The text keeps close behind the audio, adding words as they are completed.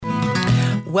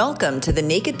Welcome to The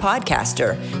Naked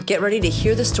Podcaster. Get ready to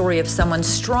hear the story of someone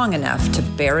strong enough to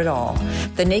bear it all.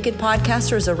 The Naked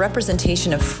Podcaster is a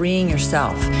representation of freeing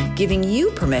yourself, giving you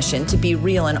permission to be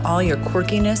real in all your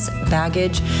quirkiness,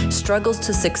 baggage, struggles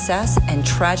to success, and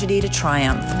tragedy to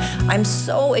triumph. I'm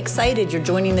so excited you're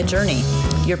joining the journey.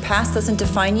 Your past doesn't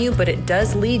define you, but it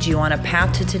does lead you on a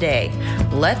path to today.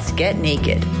 Let's get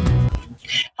naked.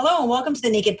 Hello and welcome to the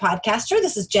Naked Podcaster.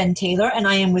 This is Jen Taylor and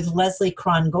I am with Leslie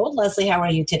Krongold. Leslie, how are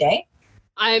you today?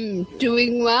 I'm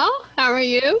doing well. How are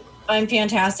you? I'm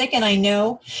fantastic, and I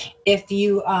know if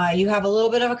you have a little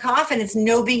bit of a cough, and it's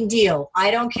no big deal.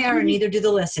 I don't care, and neither do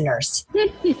the listeners.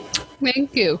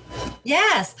 Thank you.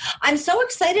 Yes, I'm so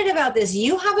excited about this.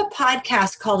 You have a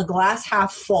podcast called Glass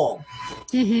Half Full,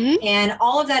 and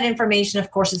all of that information, of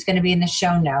course, is going to be in the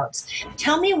show notes.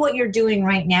 Tell me what you're doing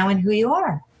right now and who you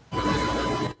are.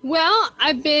 Well,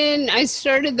 I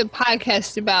started the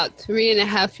podcast about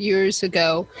 3.5 years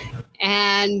ago,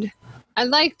 and I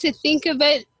like to think of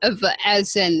it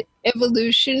as an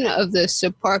evolution of the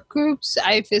support groups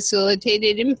I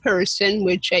facilitated in person,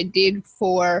 which I did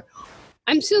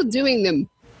I'm still doing them,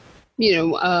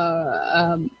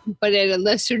 but at a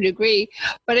lesser degree,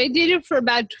 but I did it for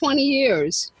about 20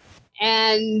 years,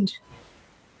 and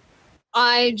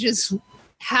I just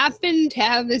happened to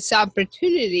have this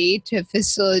opportunity to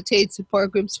facilitate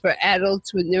support groups for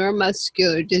adults with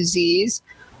neuromuscular disease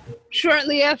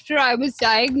shortly after I was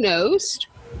diagnosed.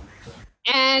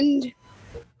 And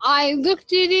I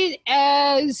looked at it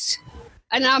as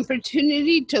an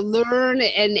opportunity to learn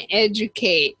and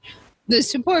educate the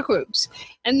support groups.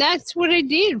 And that's what I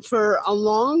did for a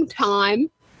long time.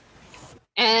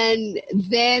 And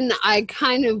then I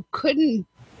kind of couldn't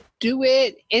do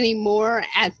it anymore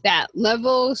at that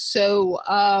level. So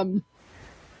I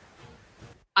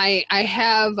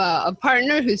have a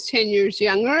partner who's 10 years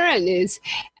younger and is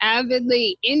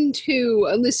avidly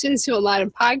listens to a lot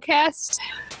of podcasts.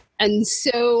 And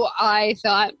so I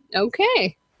thought,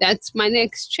 okay, that's my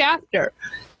next chapter.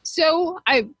 So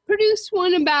I produce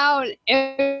one about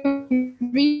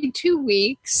every 2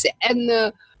 weeks. And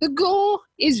the goal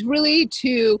is really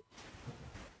to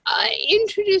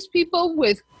introduce people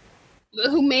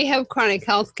who may have chronic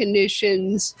health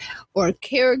conditions, or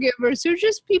caregivers, or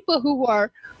just people who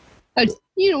are,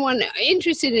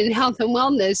 interested in health and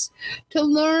wellness, to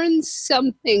learn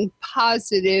something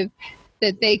positive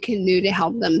that they can do to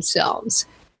help themselves.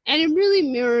 And it really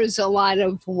mirrors a lot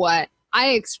of what I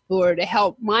explore to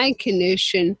help my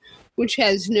condition, which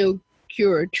has no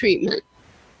cure or treatment.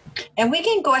 And we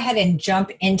can go ahead and jump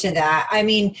into that. I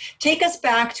mean, take us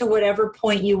back to whatever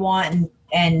point you want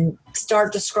and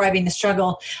start describing the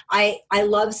struggle. I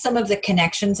love some of the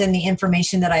connections and the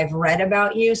information that I've read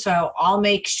about you, so I'll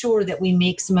make sure that we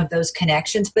make some of those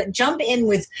connections. But jump in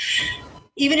with,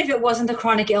 even if it wasn't the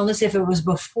chronic illness, if it was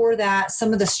before that,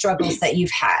 some of the struggles that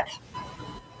you've had.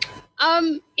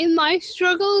 In my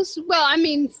struggles,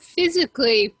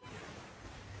 physically,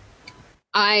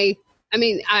 I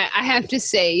have to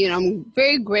say, I'm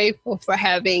very grateful for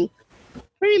having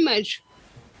pretty much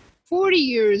 40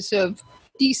 years of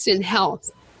decent health,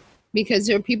 because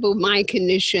there are people with my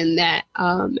condition that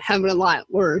have it a lot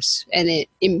worse, and it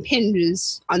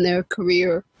impinges on their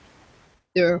career,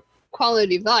 their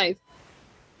quality of life.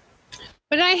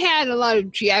 But I had a lot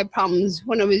of GI problems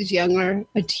when I was younger,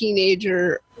 a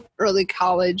teenager, early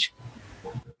college,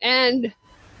 and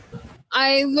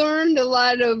I learned a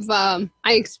lot of, I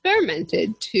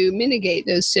experimented to mitigate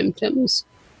those symptoms,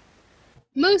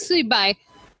 mostly by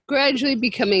gradually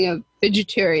becoming a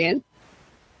vegetarian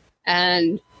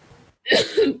and,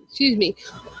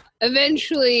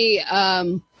 eventually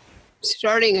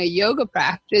starting a yoga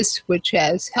practice, which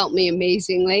has helped me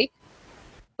amazingly.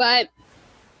 But,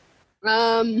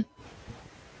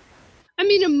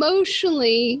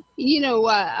 emotionally,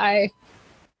 I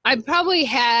probably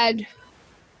had,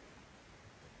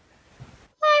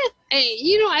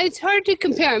 it's hard to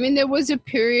compare. There was a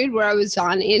period where I was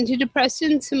on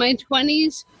antidepressants in my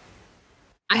 20s.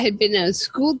 I had been a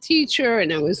school teacher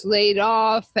and I was laid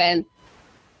off, and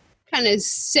kind of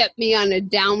set me on a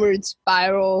downward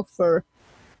spiral for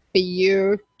a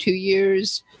year, 2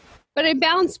 years. But I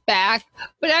bounced back.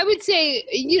 But I would say,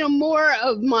 more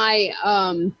of my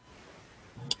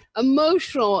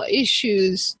emotional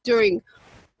issues during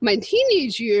my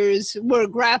teenage years were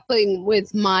grappling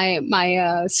with my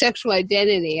sexual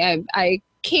identity. I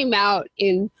came out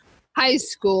in high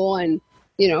school, and,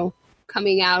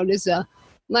 coming out is a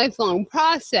lifelong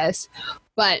process.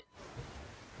 But,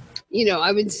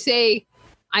 I would say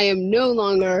I am no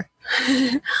longer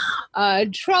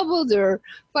troubled or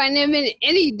find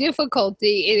any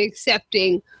difficulty in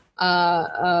accepting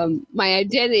my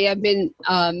identity. I've been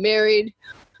married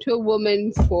to a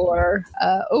woman for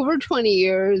over 20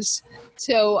 years,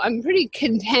 so I'm pretty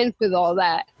content with all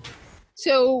that.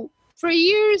 So for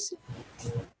years,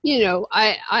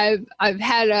 I've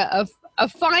had a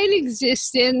fine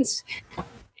existence,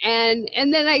 and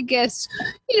then I guess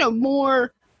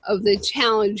more of the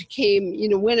challenge came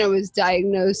when I was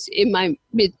diagnosed in my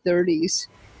mid-30s.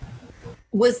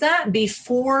 Was that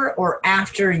before or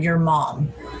after your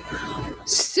mom?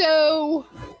 So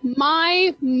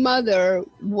my mother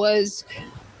was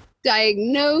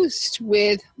diagnosed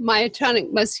with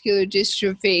myotonic muscular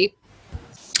dystrophy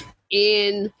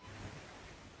in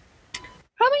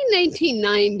probably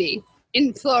 1990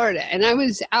 in Florida, and I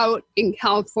was out in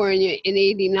California in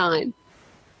 89.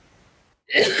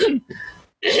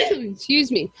 Excuse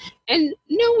me. And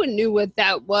no one knew what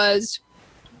that was.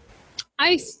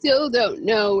 I still don't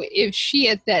know if she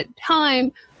at that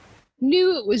time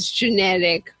knew it was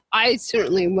genetic. I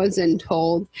certainly wasn't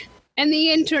told. And the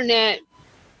internet,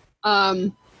 I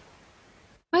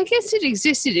guess it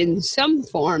existed in some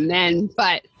form then,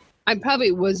 but I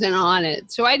probably wasn't on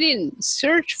it. So I didn't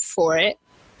search for it.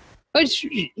 But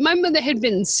my mother had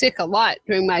been sick a lot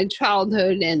during my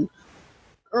childhood and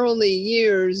early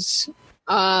years.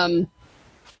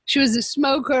 She was a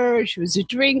smoker, she was a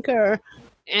drinker,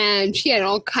 and she had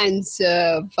all kinds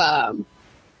of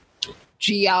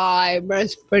GI,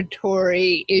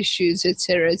 respiratory issues, et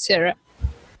cetera, et cetera.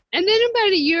 And then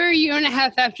about a year and a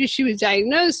half after she was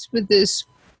diagnosed with this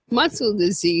muscle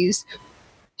disease,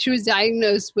 she was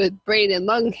diagnosed with brain and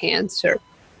lung cancer,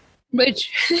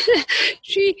 which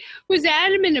she was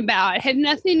adamant about. It had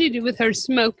nothing to do with her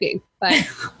smoking, but...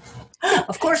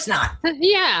 Of course not.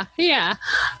 Yeah.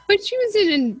 But she was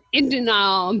in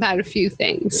denial about a few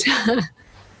things.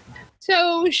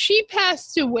 So she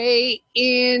passed away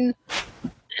in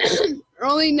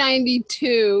early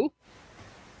 92.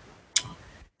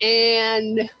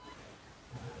 And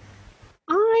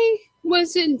I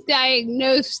wasn't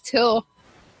diagnosed till,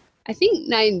 I think,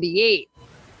 98.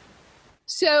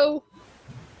 So,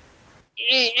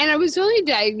 and I was only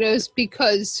diagnosed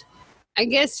because I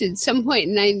guess at some point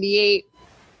in 98,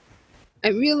 I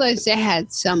realized I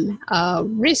had some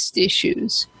wrist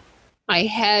issues. I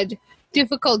had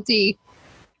difficulty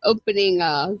opening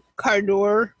a car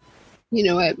door.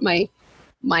 At my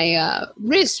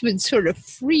wrist would sort of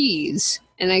freeze,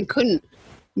 and I couldn't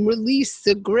release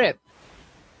the grip.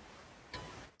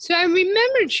 So I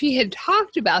remembered she had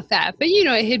talked about that, but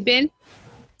it had been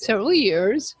several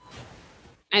years.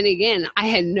 And again, I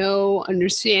had no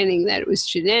understanding that it was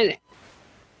genetic.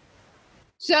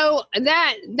 So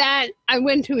that I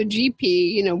went to a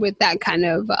GP, with that kind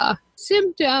of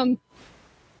symptom.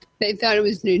 They thought it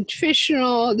was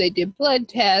nutritional. They did blood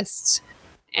tests.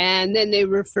 And then they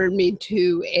referred me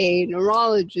to a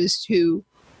neurologist who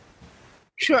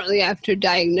shortly after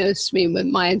diagnosed me with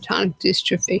myotonic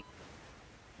dystrophy.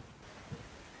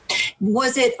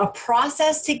 Was it a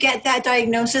process to get that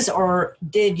diagnosis, or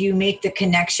did you make the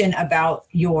connection about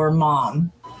your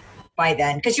mom by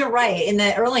then? Because you're right, in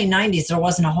the early 90s, there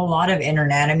wasn't a whole lot of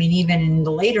internet. I mean, even in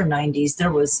the later 90s,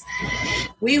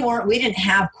 we didn't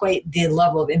have quite the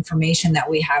level of information that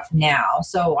we have now.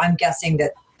 So I'm guessing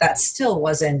that still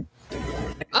wasn't a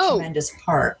tremendous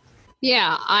part.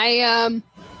 Yeah, I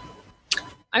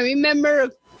remember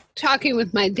talking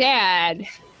with my dad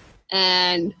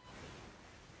and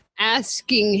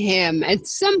asking him at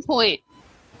some point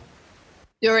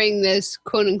during this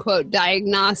quote unquote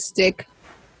diagnostic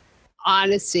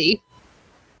odyssey,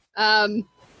 what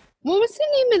was the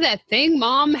name of that thing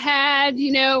Mom had,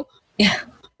 Yeah.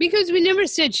 Because we never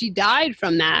said she died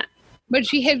from that, but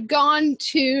she had gone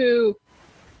to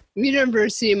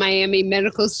University of Miami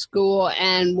Medical School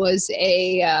and was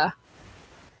I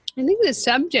think the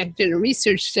subject in a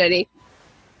research study.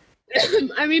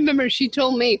 I remember she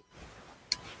told me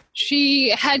she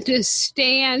had to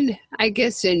stand, I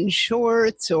guess, in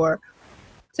shorts or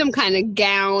some kind of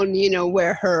gown,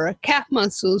 where her calf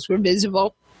muscles were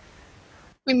visible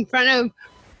in front of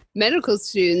medical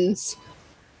students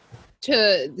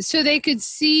so they could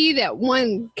see that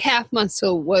one calf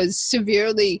muscle was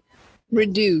severely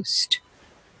reduced,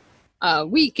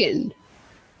 weakened.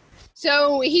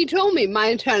 So he told me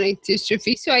myotonic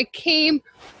dystrophy. So I came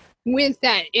with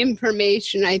that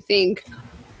information, I think,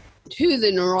 to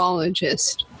the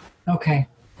neurologist. Okay.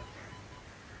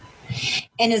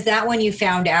 And is that when you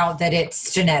found out that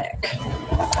it's genetic?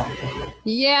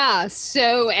 Yeah.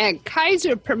 So at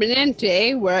Kaiser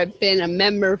Permanente, where I've been a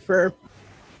member for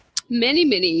many,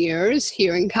 many years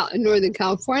here in Northern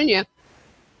California,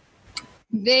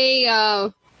 they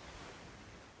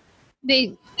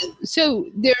so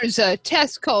there's a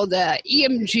test called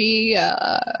EMG.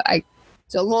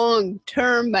 It's a long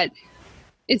term, but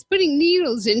it's putting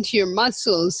needles into your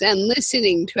muscles and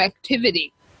listening to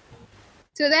activity.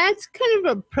 So that's kind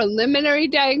of a preliminary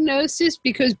diagnosis,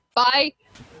 because by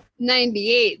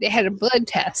 98, they had a blood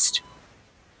test.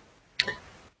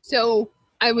 So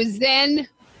I was then,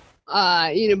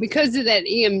 because of that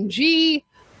EMG,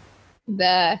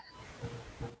 the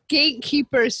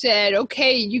gatekeeper said,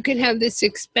 okay, you can have this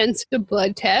expensive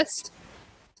blood test.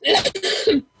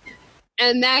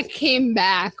 And that came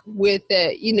back with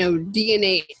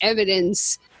DNA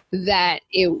evidence that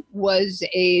it was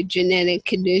a genetic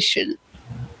condition.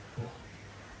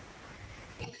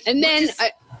 And then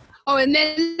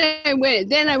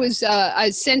I was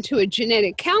sent to a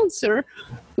genetic counselor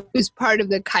who was part of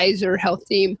the Kaiser Health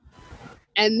team.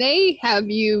 And they have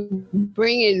you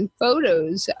bring in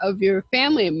photos of your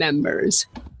family members.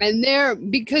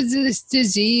 And because of this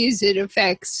disease, it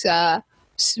affects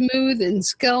smooth and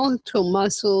skeletal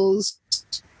muscles.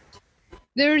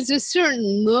 There's a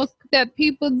certain look that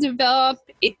people develop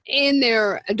in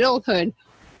their adulthood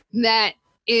that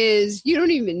is, you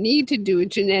don't even need to do a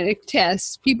genetic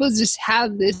test. People just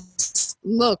have this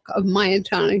look of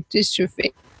myotonic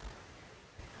dystrophy.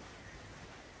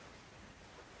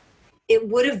 It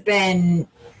would have been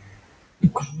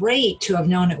great to have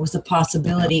known it was a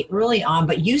possibility early on,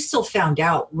 but you still found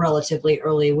out relatively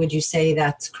early. Would you say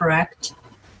that's correct?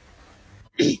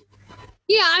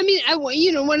 Yeah, I mean,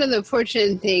 one of the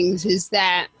fortunate things is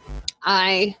that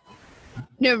I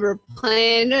never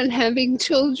planned on having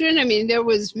children. I mean, there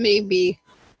was maybe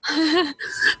I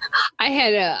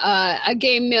had a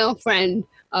gay male friend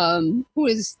who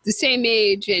was the same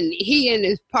age, and he and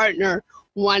his partner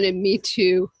wanted me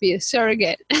to be a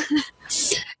surrogate.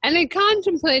 And I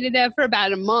contemplated that for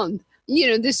about a month.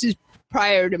 This is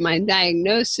prior to my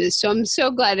diagnosis, so I'm so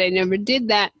glad I never did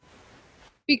that.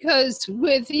 Because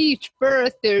with each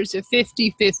birth, there's a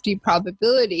 50-50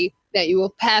 probability that you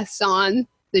will pass on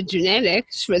the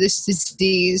genetics for this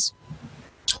disease,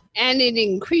 and it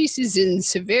increases in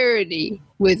severity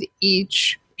with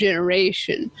each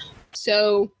generation.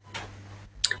 So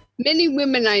many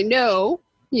women I know,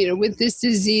 with this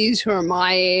disease who are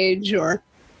my age or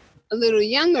a little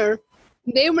younger,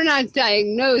 they were not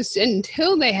diagnosed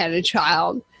until they had a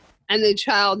child, and the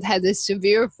child had the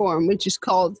severe form, which is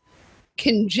called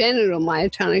congenital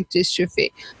myotonic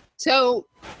dystrophy. So,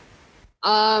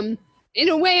 in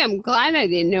a way, I'm glad I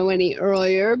didn't know any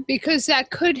earlier, because that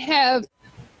could have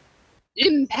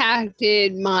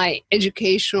impacted my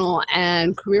educational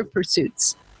and career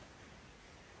pursuits.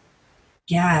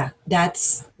 Yeah,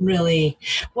 that's really,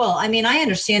 well, I mean, I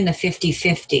understand the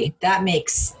 50-50. That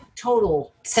makes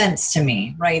total sense to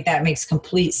me, right? That makes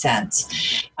complete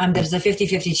sense. There's a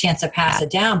 50-50 chance to pass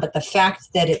it down, but the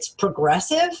fact that it's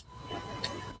progressive,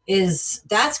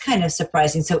 that's kind of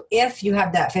surprising. So if you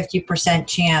have that 50%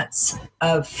 chance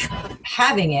of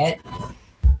having it,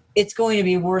 it's going to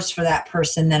be worse for that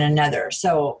person than another.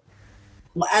 So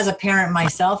as a parent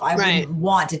myself, I wouldn't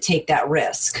want to take that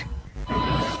risk.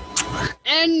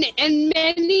 And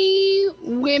many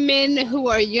women who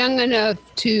are young enough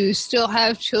to still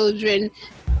have children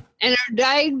and are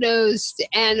diagnosed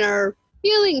and are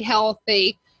feeling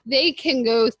healthy, they can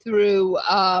go through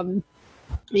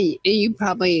you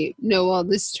probably know all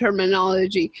this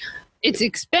terminology. It's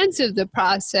expensive, the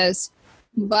process,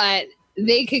 but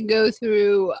they could go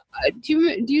through,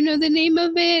 do you know the name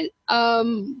of it?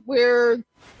 Where,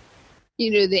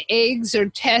 the eggs are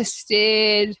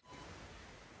tested.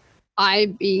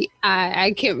 I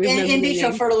can't remember. In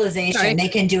vitro fertilization, sorry. They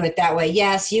can do it that way.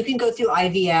 Yes, you can go through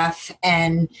IVF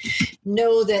and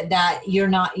know that you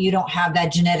don't have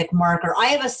that genetic marker. I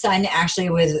have a son actually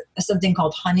with something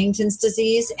called Huntington's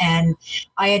disease, and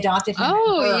I adopted him at birth.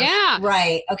 Oh, yeah.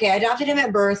 Right. Okay, I adopted him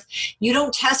at birth. You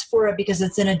don't test for it because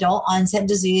it's an adult onset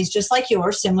disease, just like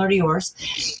yours, similar to yours.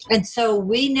 And so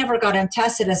we never got him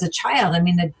tested as a child. I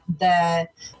mean, the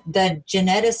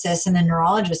geneticist and the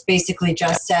neurologist basically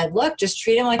just said, look, just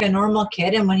treat him like a normal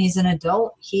kid, and when he's an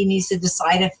adult, he needs to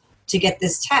decide to get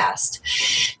this test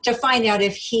to find out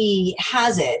if he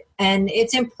has it. And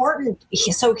it's important.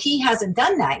 So he hasn't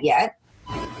done that yet.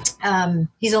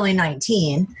 He's only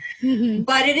 19. Mm-hmm.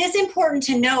 But it is important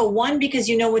to know, one, because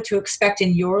you know what to expect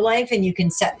in your life and you can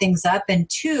set things up. And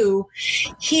two,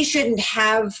 he shouldn't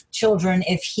have children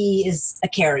if he is a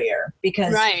carrier,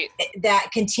 because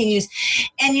that continues.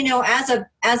 And,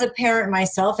 as a parent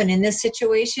myself, and in this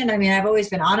situation, I mean, I've always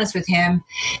been honest with him.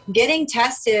 Getting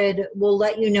tested will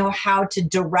let you know how to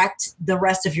direct the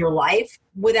rest of your life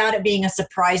without it being a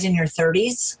surprise in your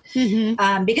 30s.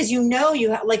 Because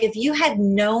if you had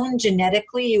known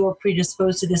genetically you were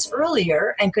predisposed to this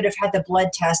earlier and could have had the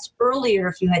blood test earlier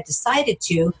if you had decided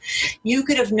to, you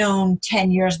could have known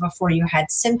 10 years before you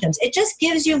had symptoms. It just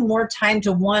gives you more time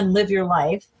to, one, live your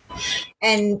life,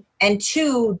 and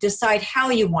two, decide how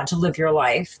you want to live your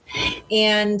life,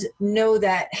 and know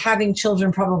that having children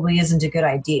probably isn't a good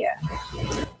idea.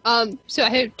 So I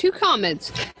have two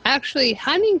comments. Actually,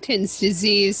 Huntington's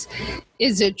disease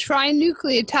is a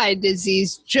trinucleotide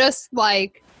disease, just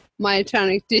like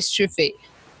myotonic dystrophy.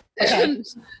 Okay.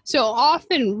 So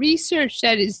often research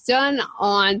that is done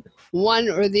on one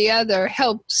or the other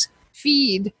helps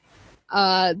feed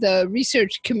the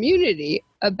research community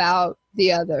about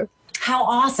the other. How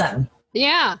awesome.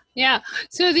 Yeah.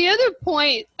 So the other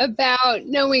point about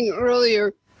knowing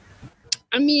earlier,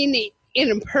 I mean, in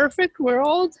a perfect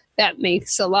world, that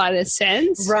makes a lot of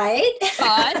sense. Right.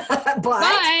 But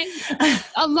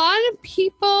a lot of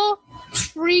people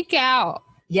freak out.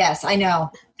 Yes, I know.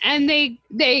 And they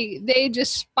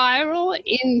just spiral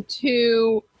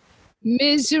into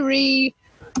misery,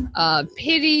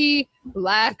 pity,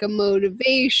 lack of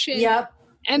motivation. Yep.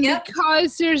 And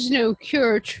because there's no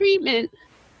cure or treatment,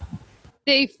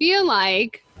 they feel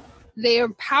like they are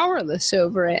powerless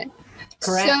over it.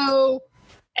 Correct. So,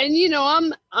 and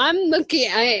I'm looking,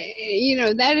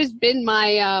 that has been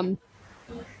my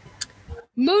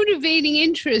motivating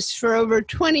interest for over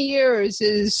 20 years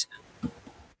is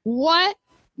what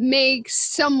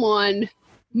makes someone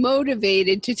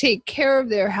motivated to take care of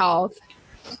their health,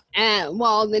 and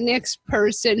while the next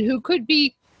person who could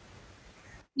be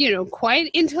quite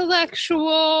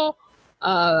intellectual,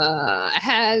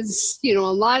 has, a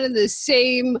lot of the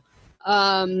same,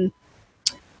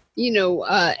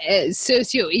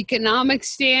 socioeconomic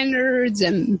standards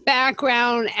and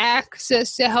background,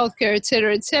 access to healthcare, et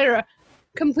cetera,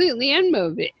 completely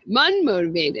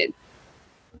unmotivated.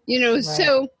 Right.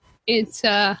 So it's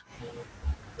a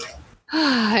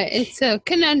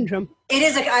conundrum. It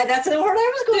is. That's the word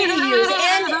I was going to use.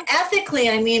 And ethically,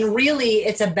 I mean, really,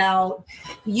 it's about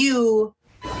you,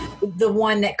 the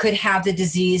one that could have the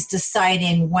disease,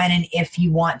 deciding when and if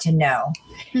you want to know.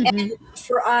 And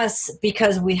for us,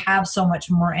 because we have so much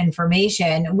more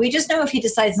information, we just know if he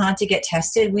decides not to get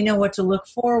tested, we know what to look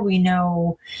for. We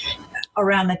know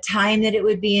around the time that it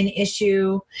would be an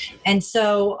issue. And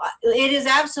so it is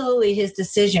absolutely his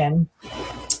decision.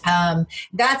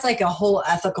 That's like a whole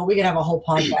ethical, we could have a whole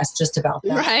podcast just about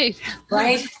that.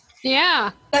 Right? Yeah.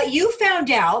 But you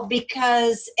found out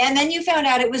and then you found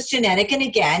out it was genetic. And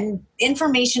again,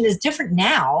 information is different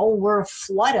now. We're a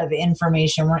flood of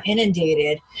information. We're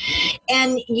inundated.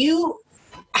 And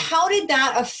how did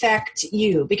that affect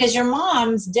you? Because your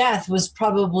mom's death was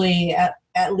probably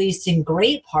at least in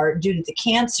great part due to the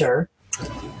cancer.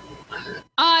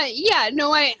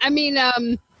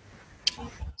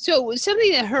 So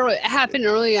something that happened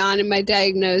early on in my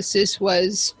diagnosis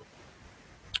was,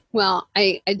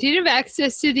 I did have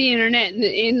access to the internet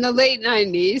in the late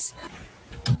 90s,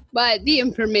 but the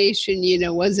information,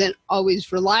 wasn't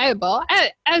always reliable,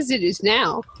 as it is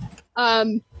now.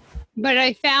 But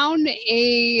I found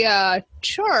a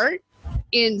chart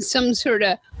in some sort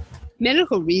of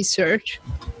medical research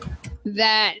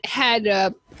that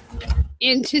had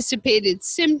anticipated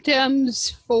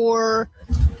symptoms for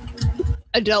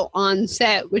adult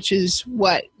onset, which is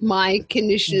what my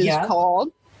condition is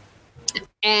called.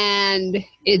 And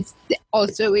it's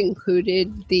also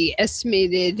included the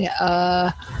estimated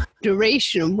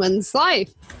duration of one's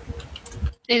life.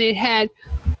 And it had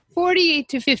 48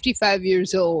 to 55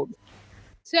 years old.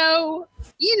 So,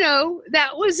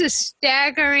 that was a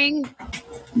staggering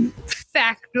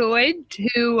factoid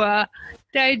to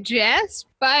digest.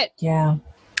 But, and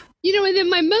then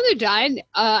my mother died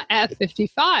at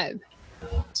 55.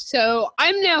 So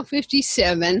I'm now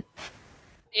 57.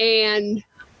 And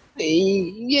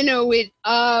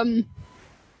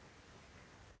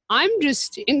I'm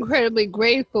just incredibly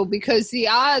grateful because the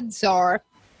odds are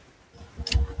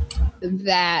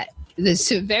that the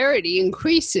severity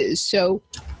increases. So,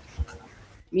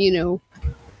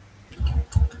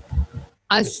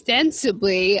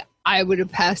 ostensibly, I would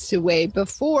have passed away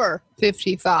before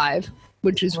 55,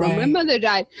 which is when my mother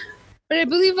died. But I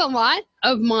believe a lot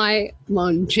of my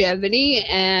longevity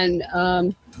and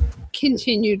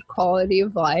continued quality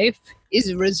of life is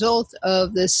a result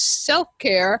of the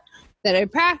self-care that I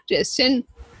practice. And,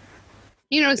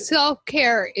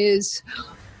 self-care is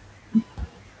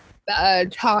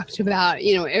talked about,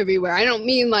 everywhere. I don't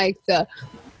mean like the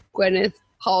Gwyneth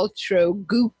Paltrow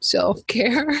goop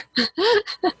self-care.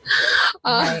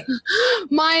 Right.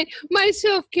 My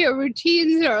self-care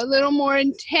routines are a little more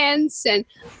intense and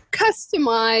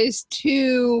customized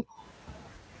to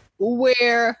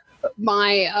where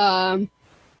my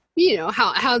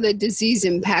how the disease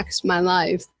impacts my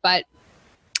life. But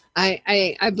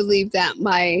I believe that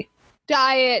my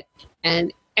diet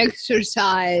and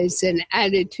exercise and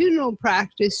attitudinal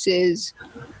practices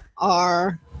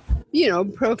are,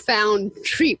 profound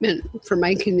treatment for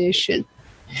my condition.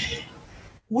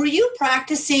 Were you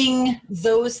practicing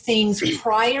those things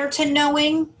prior to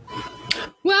knowing?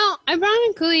 Well,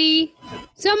 ironically,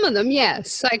 some of them,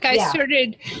 yes. Like I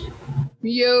started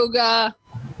yoga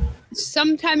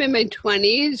sometime in my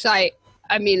 20s. I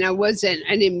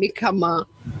didn't become a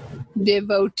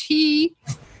devotee,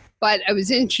 but I was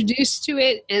introduced to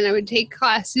it, and I would take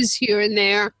classes here and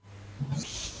there.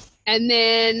 And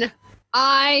then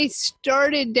I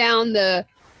started down the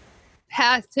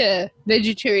path to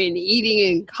vegetarian eating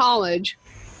in college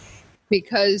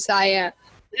because I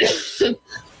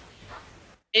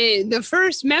the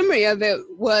first memory of it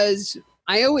was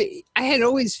I had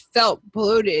always felt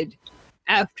bloated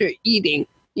after eating,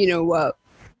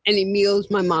 any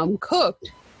meals my mom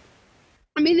cooked.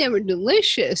 I mean, they were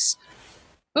delicious,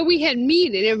 but we had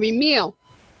meat at every meal.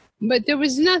 But there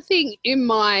was nothing in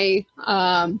my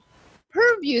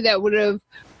purview that would have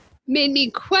made me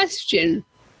question,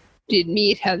 did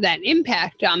meat have that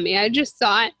impact on me? I just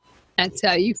thought, that's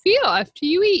how you feel after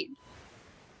you eat.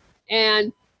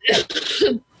 And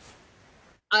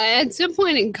at some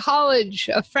point in college,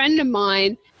 a friend of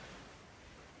mine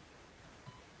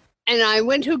and I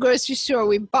went to a grocery store.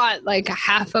 We bought like a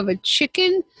half of a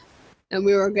chicken, and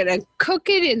we were going to cook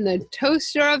it in the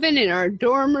toaster oven in our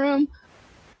dorm room.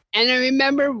 And I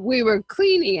remember we were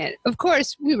cleaning it. Of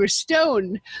course, we were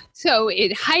stoned, so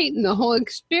it heightened the whole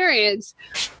experience.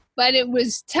 But it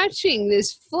was touching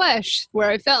this flesh where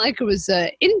I felt like it was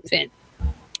an infant.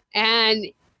 And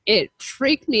it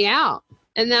freaked me out.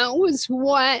 And that was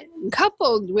what,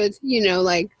 coupled with,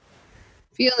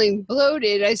 feeling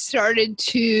bloated, I started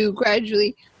to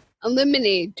gradually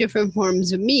eliminate different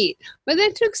forms of meat. But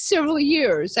that took several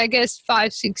years, I guess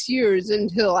 5-6 years,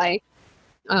 until I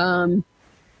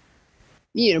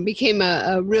became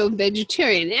a real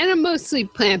vegetarian. And I'm mostly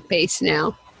plant-based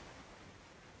now.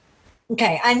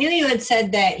 Okay. I knew you had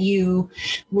said that you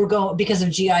were going because of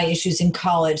GI issues in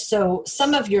college. So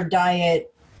some of your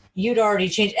diet, you'd already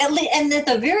changed. And at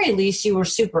the very least, you were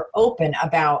super open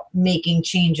about making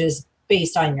changes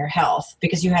based on your health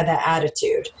because you had that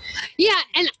attitude. Yeah.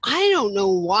 And I don't know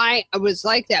why I was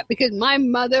like that, because my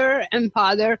mother and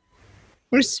father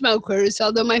were smokers,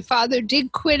 although my father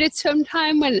did quit at some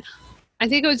time when I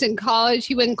think it was in college.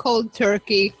 He went cold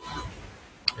turkey.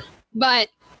 But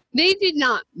they did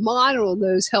not model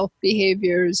those health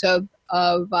behaviors of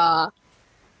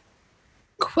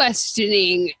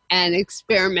questioning and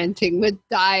experimenting with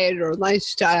diet or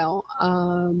lifestyle,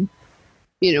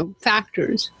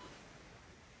 factors.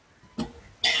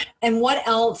 And what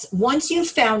else, once you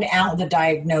found out the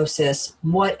diagnosis,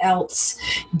 what else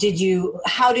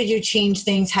how did you change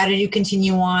things? How did you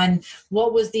continue on?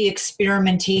 What was the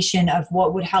experimentation of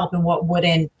what would help and what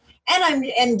wouldn't?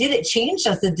 And did it change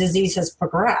as the disease has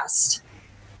progressed?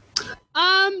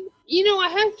 I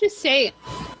have to say,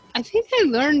 I think I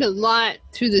learned a lot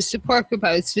through the support group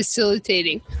I was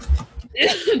facilitating.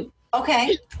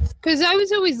 Okay. Because I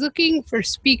was always looking for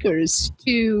speakers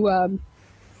to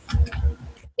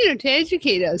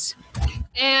educate us.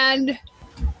 And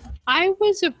I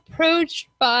was approached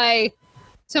by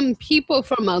some people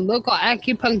from a local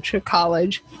acupuncture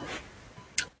college.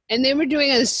 And they were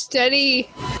doing a study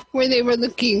where they were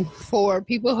looking for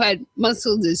people who had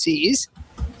muscle disease.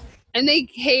 And they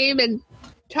came and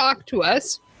talked to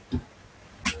us.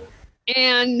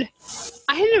 And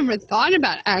I had never thought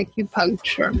about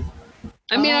acupuncture.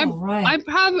 I mean, right. I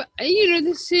probably,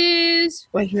 this is,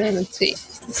 let's see,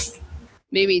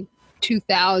 maybe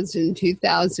 2000,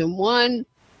 2001.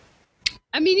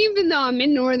 I mean, even though I'm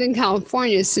in Northern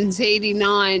California since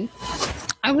 89,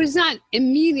 I was not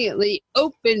immediately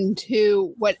open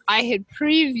to what I had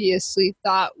previously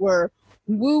thought were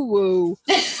woo-woo,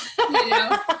 practices.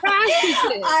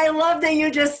 I love that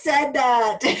you just said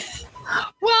that.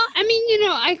 Well, I mean,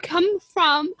 I come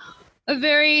from a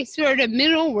very sort of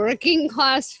middle working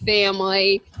class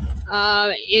family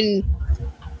in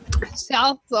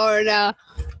South Florida.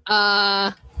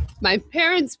 My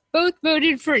parents both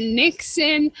voted for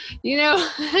Nixon,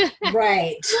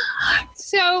 Right.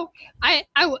 So I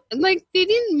they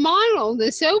didn't model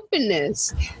this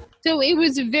openness. So it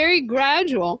was very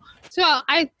gradual. So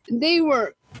they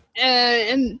were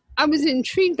and I was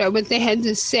intrigued by what they had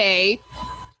to say.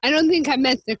 I don't think I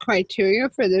met the criteria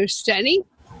for their study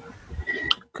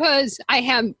because I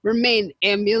have remained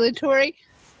ambulatory,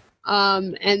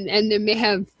 and they may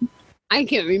have, I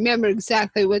can't remember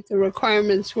exactly what the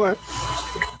requirements were.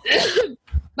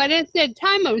 But at that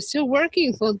time, I was still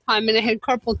working full time, and I had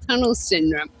carpal tunnel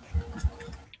syndrome,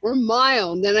 or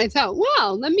mild. And I thought,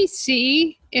 well, let me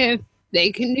see if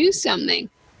they can do something.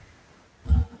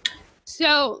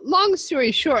 So, long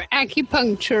story short,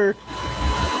 acupuncture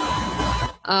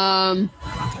kind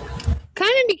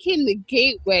of became the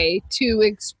gateway to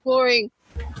exploring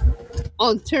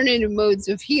alternative modes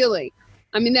of healing.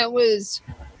 I mean, that was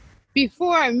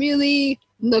before I really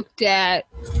looked at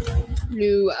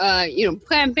new,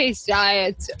 plant-based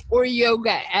diets or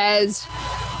yoga as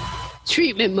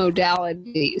treatment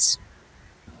modalities.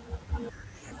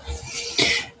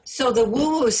 So the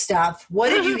woo-woo stuff, what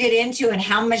did you get into and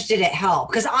how much did it help?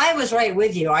 Because I was right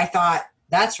with you. I thought,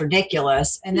 that's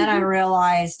ridiculous. And then I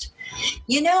realized,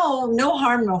 no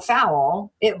harm, no foul.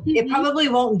 It probably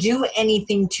won't do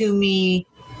anything to me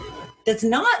that's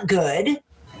not good.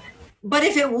 But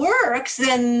if it works,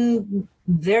 then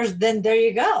there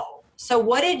you go. So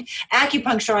what did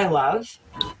acupuncture I love?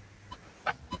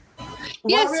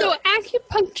 So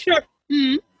acupuncture.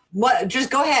 What? Just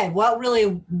go ahead. What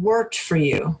really worked for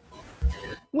you?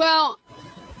 Well,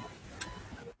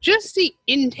 just the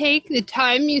intake, the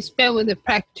time you spend with a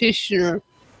practitioner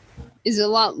is a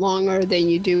lot longer than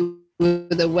you do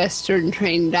with a Western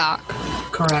trained doc.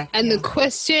 Correct. And the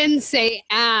questions they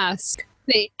ask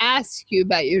you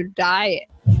about your diet.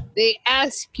 They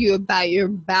ask you about your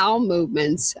bowel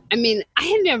movements. I mean, I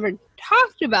had never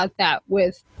talked about that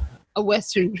with a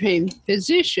Western trained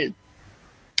physician.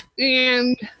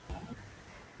 And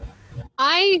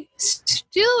I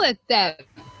still at that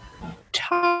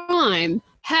time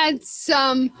had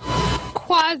some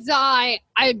quasi-IBS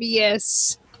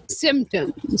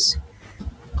symptoms.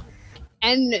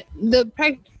 And the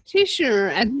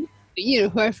practitioner,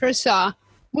 who I first saw,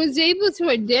 was able to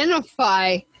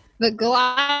identify the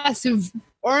glass of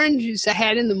orange juice I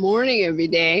had in the morning every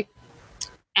day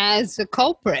as a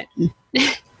culprit.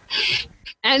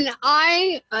 And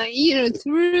I,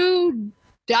 through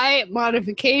diet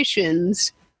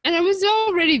modifications, and I was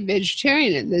already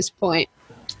vegetarian at this point,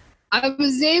 I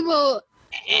was able,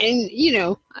 and,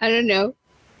 I don't know,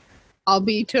 I'll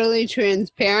be totally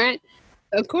transparent.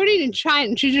 According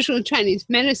to traditional Chinese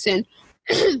medicine,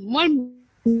 one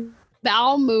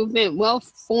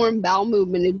well-formed bowel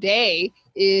movement a day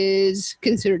is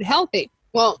considered healthy.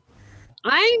 Well,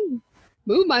 I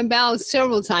moved my bowels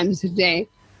several times a day,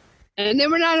 and they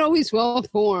were not always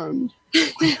well-formed.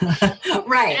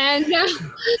 Right. And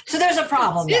so there's a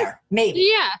problem there, maybe.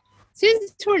 Yeah.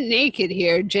 Since we're naked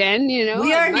here, Jen,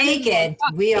 we are naked.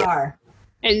 We are.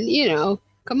 And,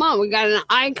 come on, we got an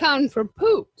icon for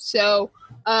poop. So,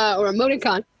 or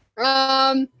emoticon.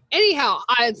 Anyhow,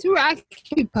 through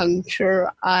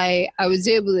acupuncture, I was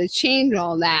able to change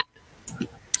all that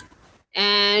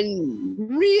and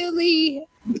really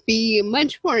be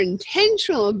much more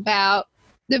intentional about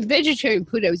the vegetarian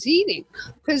food I was eating,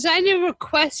 because I never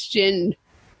questioned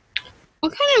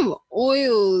what kind of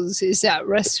oils is that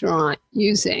restaurant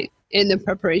using in the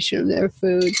preparation of their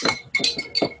food.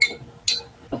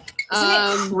 Isn't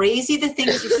it crazy the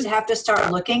things you have to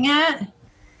start looking at?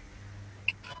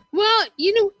 Well,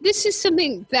 this is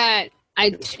something that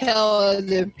I tell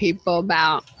other people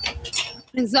about.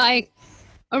 It's like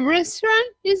a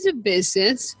restaurant is a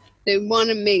business. They want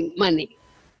to make money.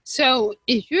 So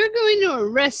if you're going to a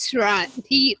restaurant to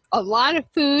eat a lot of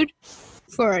food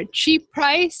for a cheap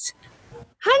price,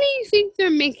 how do you think they're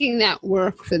making that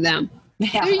work for them?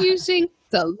 Yeah. They're using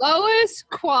the lowest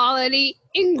quality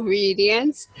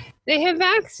ingredients they have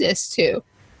access to.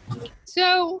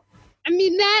 So, I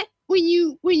mean, that when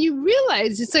you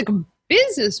realize it's like a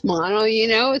business model,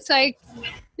 it's like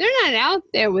they're not out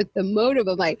there with the motive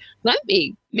of like, let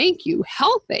me make you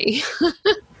healthy.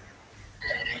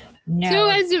 No. So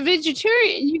as a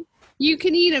vegetarian, you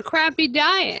can eat a crappy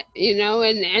diet,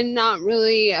 and not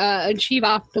really achieve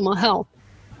optimal health.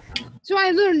 So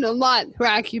I learned a lot through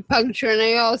acupuncture, and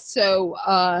I also,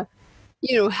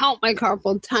 helped my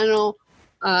carpal tunnel.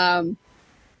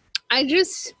 I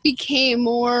just became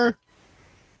more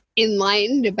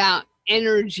enlightened about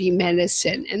energy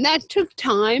medicine, and that took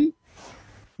time.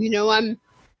 I'm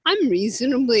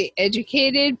reasonably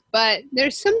educated, but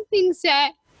there's some things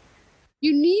that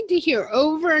you need to hear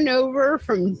over and over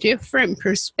from different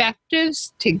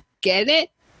perspectives to get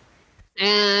it.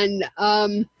 And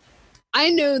I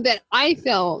know that I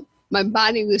felt my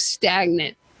body was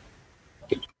stagnant.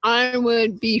 I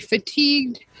would be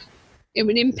fatigued. It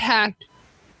would impact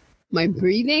my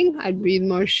breathing. I'd breathe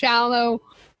more shallow.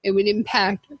 It would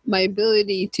impact my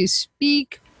ability to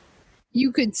speak.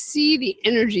 You could see the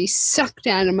energy sucked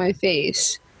out of my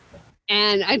face.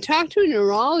 And I talked to a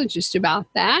neurologist about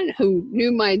that who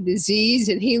knew my disease,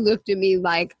 and he looked at me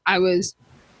like I was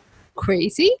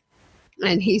crazy.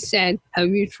 And he said, "Have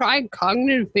you tried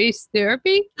cognitive-based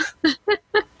therapy?"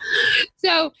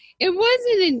 So it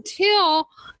wasn't until,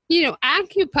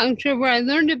 acupuncture where I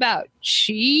learned about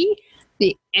qi,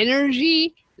 the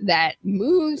energy that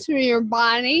moves through your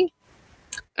body.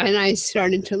 And I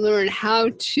started to learn how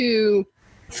to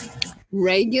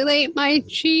regulate my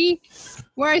qi,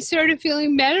 where I started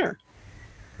feeling better.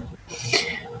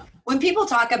 When people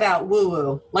talk about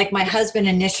woo-woo, like my husband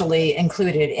initially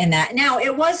included in that. Now,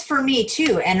 it was for me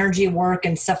too, energy work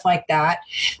and stuff like that.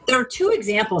 There are two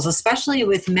examples, especially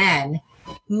with men.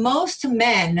 Most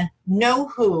men know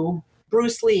who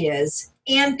Bruce Lee is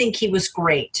and think he was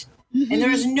great. Mm-hmm. And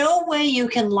there's no way you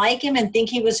can like him and think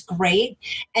he was great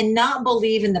and not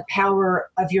believe in the power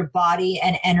of your body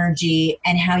and energy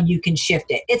and how you can shift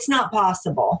it. It's not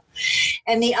possible.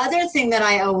 And the other thing that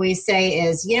I always say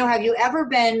is, have you ever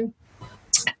been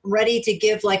ready to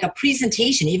give like a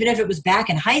presentation, even if it was back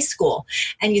in high school,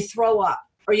 and you throw up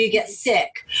or you get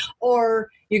sick or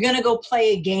you're going to go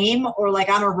play a game, or like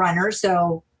I'm a runner,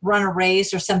 so run a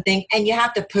race or something, and you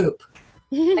have to poop.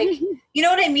 Like, you know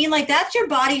what I mean? Like that's your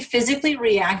body physically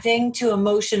reacting to an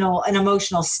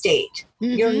emotional state,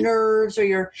 mm-hmm. your nerves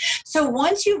or so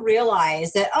once you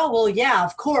realize that, oh, well, yeah,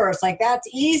 of course, like that's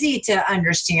easy to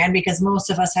understand because most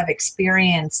of us have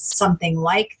experienced something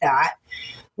like that.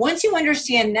 Once you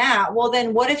understand that, well,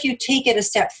 then what if you take it a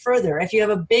step further? If you have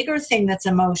a bigger thing that's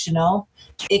emotional,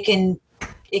 it can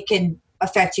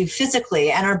affect you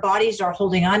physically, and our bodies are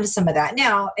holding on to some of that.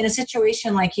 Now, in a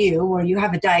situation like you, where you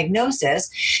have a diagnosis,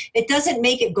 it doesn't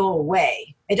make it go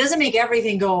away. It doesn't make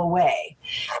everything go away,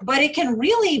 but it can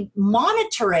really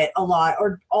monitor it a lot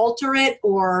or alter it.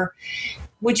 Or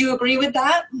would you agree with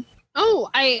that?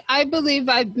 Oh, I believe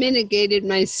I've mitigated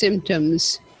my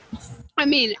symptoms. I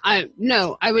mean,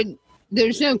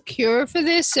 there's no cure for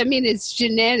this. I mean, it's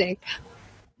genetic,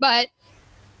 but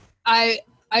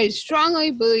I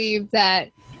strongly believe that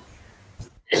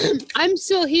I'm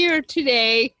still here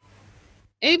today,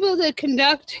 able to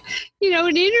conduct,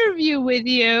 an interview with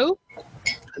you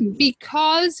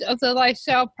because of the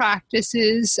lifestyle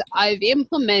practices I've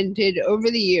implemented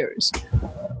over the years.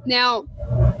 Now,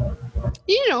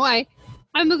 I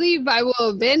believe I will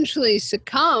eventually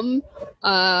succumb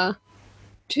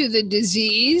to the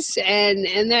disease,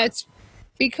 and that's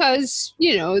because,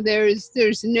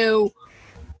 there's no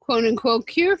quote unquote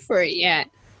cure for it yet.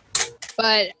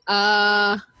 But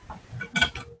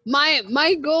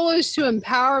my goal is to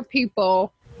empower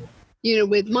people,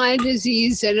 with my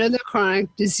disease and other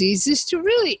chronic diseases, to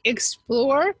really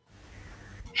explore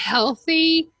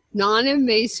healthy,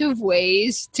 non-invasive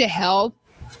ways to help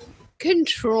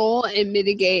control and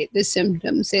mitigate the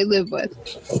symptoms they live with.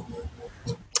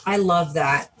 I love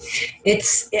that.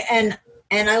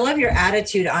 And I love your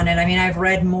attitude on it. I mean, I've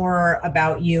read more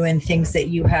about you and things that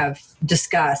you have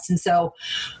discussed. And so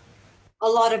a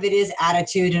lot of it is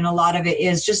attitude, and a lot of it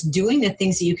is just doing the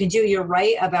things that you can do. You're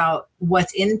right about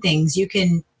what's in things. You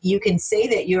can say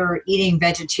that you're eating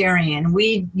vegetarian.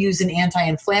 We use an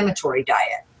anti-inflammatory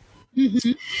diet.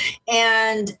 Mm-hmm.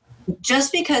 And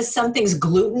just because something's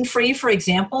gluten-free, for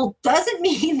example, doesn't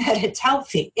mean that it's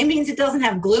healthy. It means it doesn't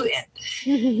have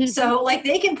gluten. So like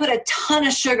they can put a ton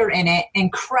of sugar in it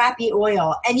and crappy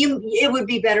oil, and it would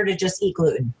be better to just eat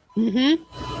gluten. Mm-hmm.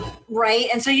 Right?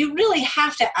 And so you really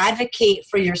have to advocate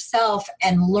for yourself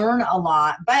and learn a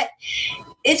lot. But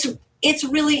it's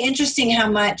really interesting how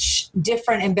much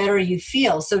different and better you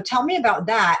feel. So tell me about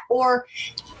that. Or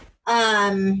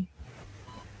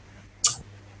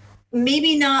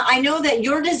maybe not. I know that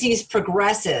your disease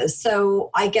progresses. So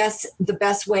I guess the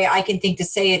best way I can think to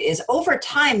say it is over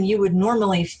time, you would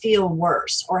normally feel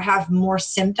worse or have more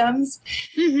symptoms,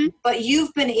 mm-hmm. but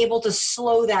you've been able to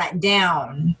slow that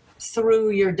down through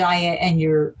your diet and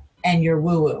your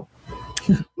woo-woo.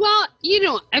 Well,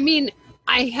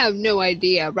 I have no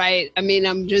idea, right? I mean,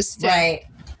 I'm just right.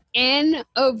 N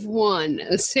of one,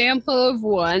 a sample of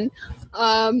one.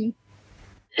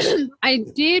 I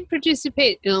did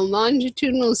participate in a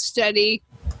longitudinal study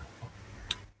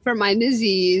for my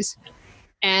disease,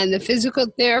 and the physical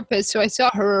therapist, so I saw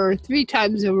her 3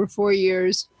 times over 4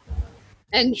 years,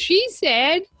 and she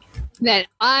said that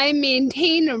I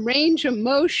maintain a range of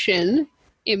motion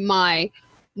in my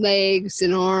legs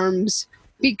and arms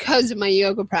because of my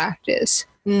yoga practice.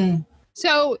 Mm.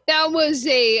 So that was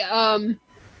a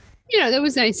that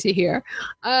was nice to hear.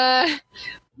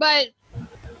 But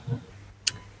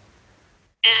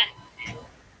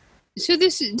so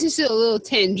this is a little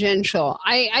tangential.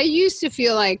 I used to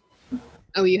feel like,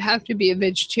 oh, you have to be a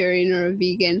vegetarian or a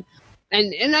vegan.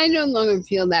 And I no longer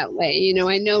feel that way.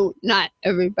 I know not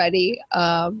everybody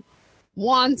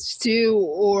wants to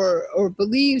or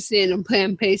believes in a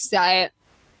plant-based diet.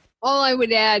 All I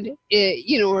would add,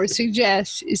 or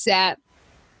suggest is that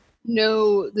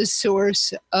know the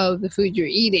source of the food you're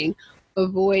eating.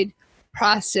 Avoid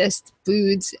processed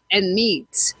foods and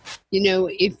meats.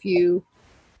 If you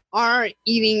are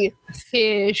eating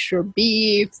fish or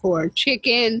beef or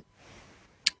chicken,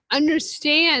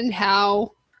 understand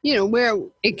how, where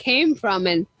it came from.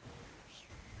 And,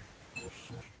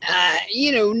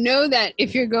 know that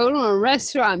if you're going to a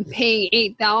restaurant paying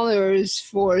 $8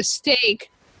 for a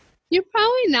steak, you're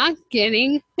probably not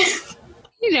getting, it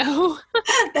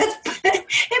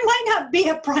might not be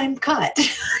a prime cut.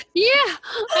 Yeah.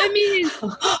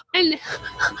 And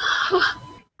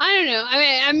I don't know.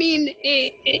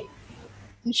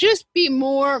 Just be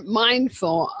more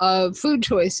mindful of food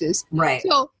choices. Right.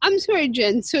 So I'm sorry,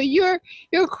 Jen. So your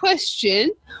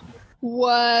question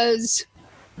was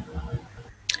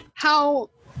how.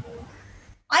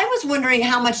 I was wondering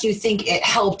how much you think it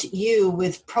helped you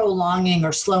with prolonging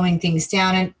or slowing things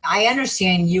down. And I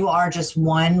understand you are just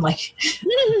one,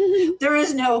 you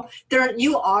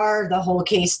are the whole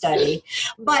case study.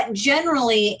 But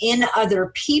generally in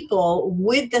other people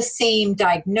with the same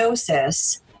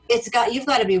diagnosis, you've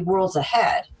got to be worlds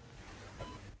ahead.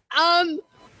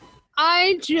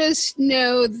 I just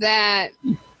know that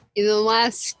in the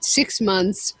last 6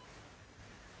 months,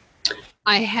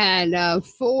 I had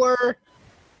 4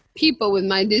 people with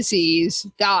my disease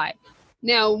die.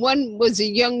 Now, one was a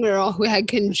young girl who had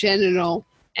congenital,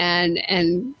 and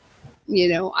I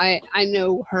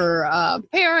know her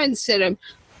parents, and I'm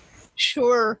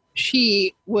sure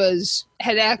she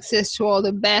had access to all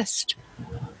the best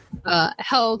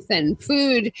health and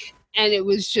food, and it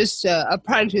was just a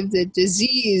product of the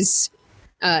disease.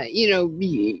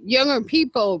 Younger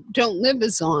people don't live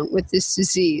as long with this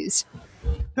disease.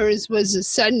 Hers was a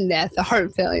sudden death, a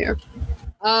heart failure.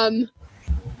 2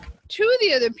 of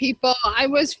the other people I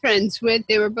was friends with,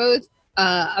 they were both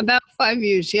about 5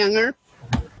 years younger.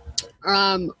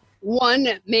 One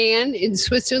man in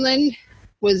Switzerland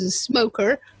was a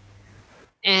smoker,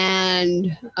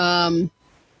 and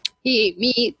he ate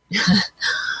meat.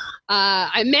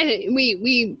 I met him.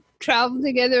 We traveled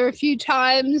together a few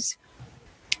times.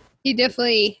 He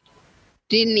definitely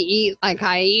didn't eat like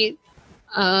I eat.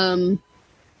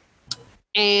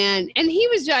 And he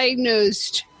was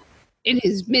diagnosed in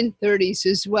his mid-30s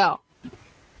as well.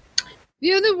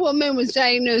 The other woman was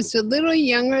diagnosed a little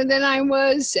younger than I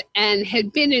was and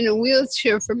had been in a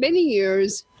wheelchair for many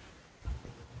years,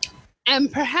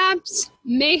 and perhaps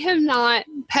may have not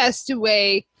passed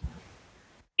away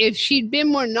if she'd been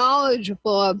more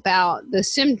knowledgeable about the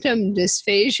symptom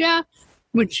dysphagia,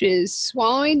 which is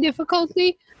swallowing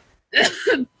difficulty,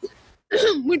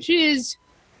 which is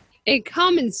a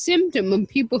common symptom of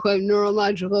people who have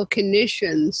neurological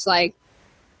conditions like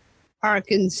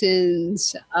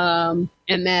Parkinson's,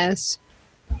 MS.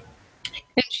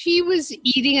 And she was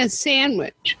eating a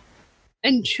sandwich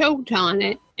and choked on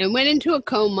it and went into a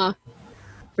coma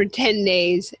for 10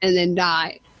 days and then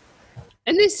died.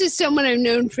 And this is someone I've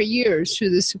known for years through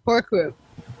the support group.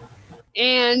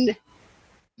 And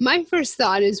my first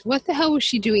thought is, what the hell was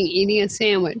she doing eating a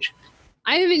sandwich?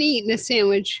 I haven't eaten a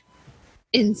sandwich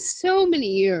in so many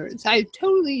years. I've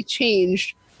totally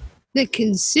changed the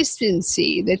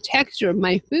consistency, the texture of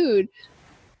my food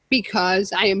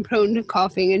because I am prone to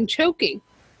coughing and choking.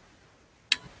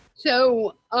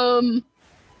 So,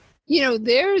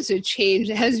 there's a change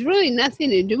that has really nothing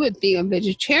to do with being a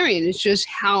vegetarian. It's just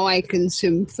how I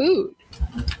consume food.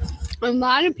 A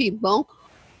lot of people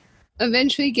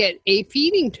eventually get a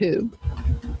feeding tube,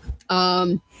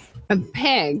 a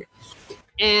PEG,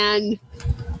 and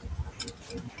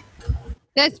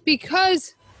that's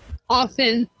because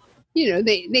often,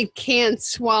 they can't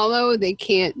swallow, they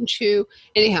can't chew.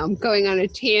 Anyhow, I'm going on a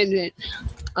tangent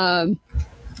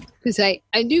because I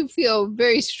do feel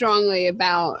very strongly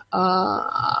about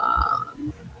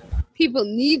people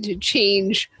need to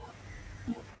change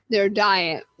their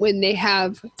diet when they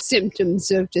have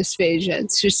symptoms of dysphagia.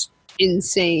 It's just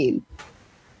insane.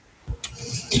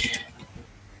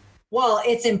 Well,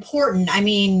 it's important. I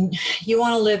mean, you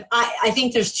want to live. I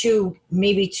think there's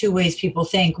maybe two ways people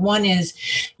think. One is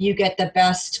you get the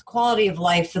best quality of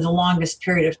life for the longest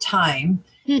period of time.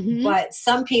 Mm-hmm. But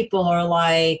some people are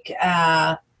like,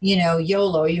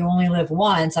 YOLO, you only live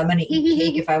once. I'm going to eat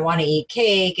cake if I want to eat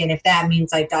cake. And if that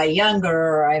means I die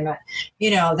younger, or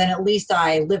then at least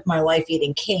I live my life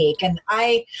eating cake. And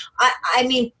I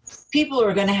mean, people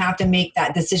are going to have to make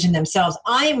that decision themselves.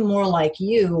 I'm more like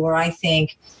you, where I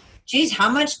think, geez, how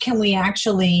much can we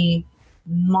actually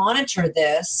monitor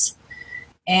this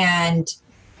and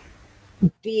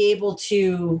be able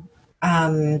to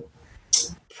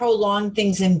prolong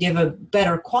things and give a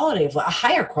better quality of life, a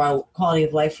higher quality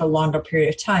of life for a longer period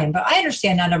of time. But I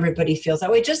understand not everybody feels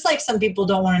that way, just like some people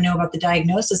don't want to know about the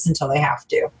diagnosis until they have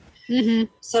to. Mm-hmm.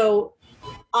 So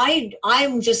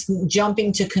I'm just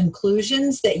jumping to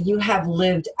conclusions that you have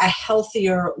lived a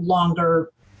healthier, longer,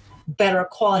 better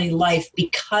quality life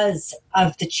because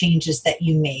of the changes that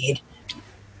you made.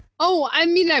 Oh, I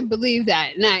mean, I believe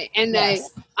that. Yes.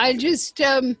 I just,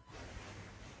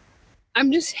 I'm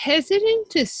just hesitant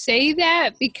to say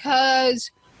that because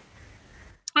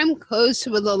I'm close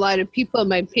with a lot of people in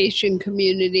my patient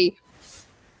community,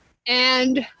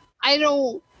 and I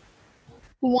don't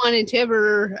want it to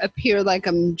ever appear like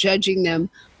I'm judging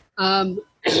them. They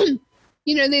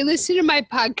listen to my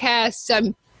podcasts.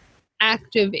 I'm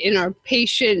active in our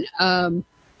patient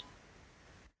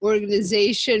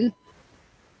organization,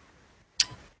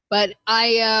 but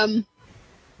I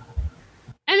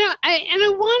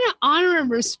want to honor and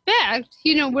respect,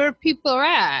 where people are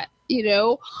at.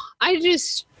 I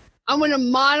want to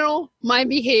model my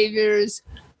behaviors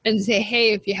and say,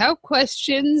 hey, if you have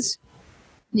questions,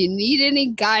 you need any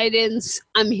guidance,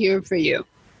 I'm here for you.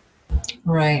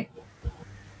 Right.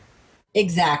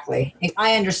 Exactly.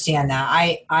 I understand that.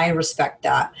 I respect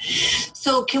that.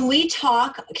 So can we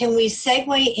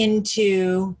segue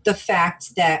into the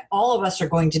fact that all of us are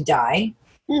going to die?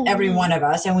 Mm-hmm. Every one of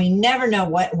us, and we never know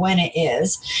when it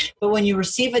is. But when you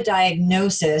receive a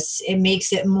diagnosis, it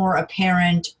makes it more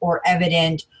apparent or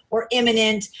evident or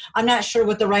imminent. I'm not sure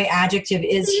what the right adjective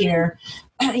is here.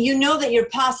 You know that your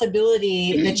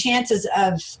possibility, the chances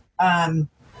of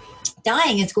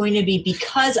dying is going to be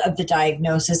because of the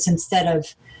diagnosis instead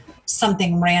of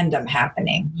something random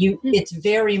happening. It's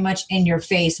very much in your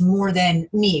face, more than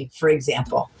me, for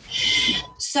example.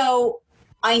 So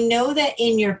I know that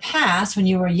in your past, when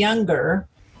you were younger,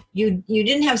 you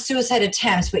didn't have suicide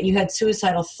attempts, but you had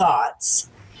suicidal thoughts.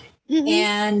 Mm-hmm.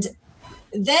 And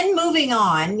then moving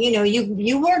on,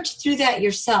 you worked through that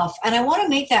yourself. And I want to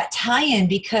make that tie-in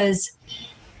because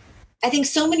I think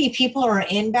so many people are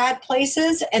in bad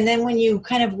places. And then when you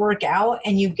kind of work out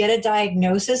and you get a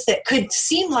diagnosis that could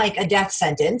seem like a death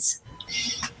sentence,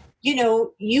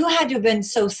 you had to have been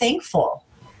so thankful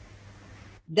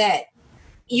that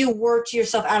you worked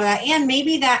yourself out of that. And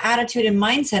maybe that attitude and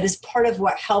mindset is part of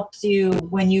what helped you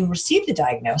when you received the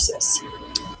diagnosis.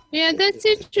 Yeah, that's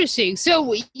interesting.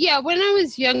 So, yeah, when I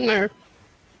was younger,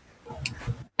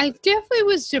 I definitely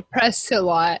was depressed a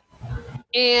lot.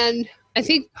 And I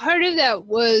think part of that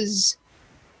was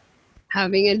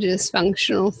having a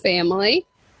dysfunctional family.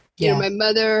 Yeah. My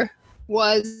mother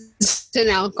was an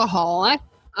alcoholic.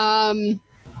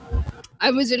 I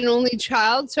was an only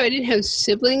child, so I didn't have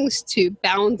siblings to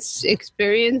bounce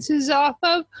experiences off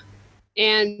of.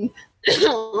 And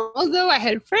although I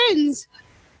had friends,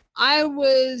 I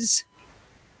was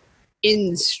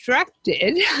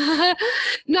instructed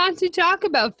not to talk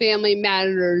about family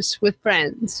matters with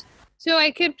friends. So I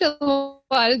kept a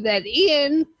lot of that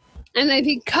in. And I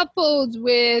think coupled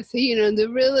with, the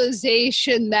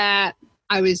realization that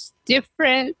I was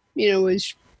different,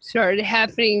 was started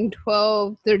happening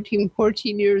 12, 13,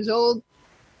 14 years old.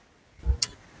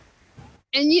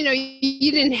 And,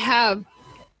 you didn't have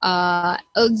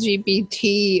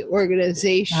LGBT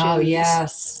organizations. Oh,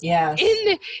 yes.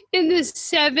 In the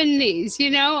 70s,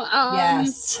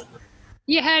 yes.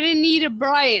 You had Anita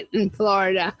Bryant in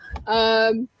Florida.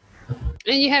 And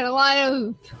you had a lot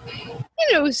of,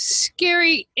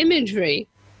 scary imagery.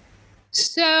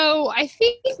 So I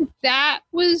think that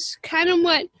was kind of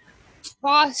what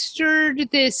fostered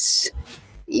this,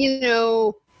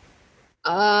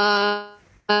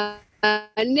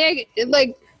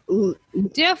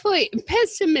 definitely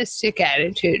pessimistic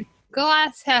attitude,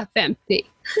 glass half empty.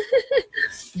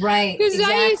 Right, Because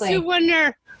exactly. I used to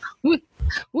wonder,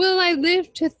 will I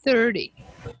live to 30?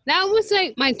 That was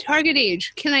like my target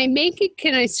age. Can I make it?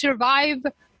 Can I survive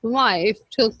life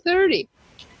till 30?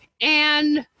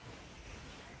 And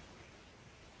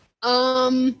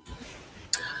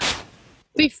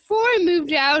before I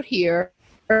moved out here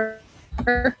in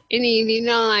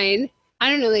 89, I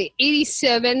don't know, like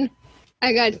 87,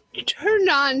 I got turned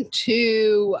on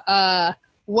to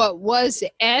what was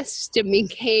EST and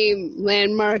became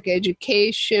Landmark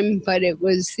Education, but it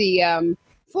was the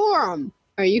Forum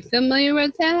Are you familiar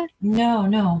with that?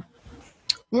 No.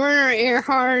 Werner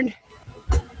Erhard.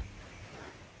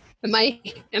 Am I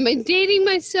dating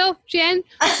myself, Jen?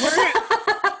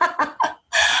 I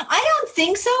don't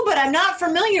think so, but I'm not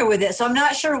familiar with it, so I'm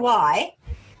not sure why.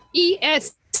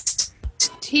 EST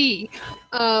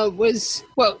was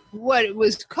what it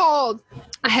was called.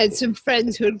 I had some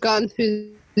friends who had gone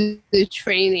through the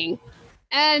training,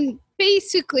 and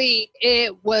basically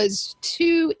it was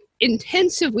 2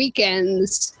 intensive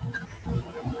weekends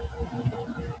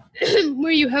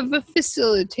where you have a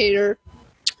facilitator.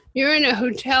 You're in a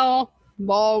hotel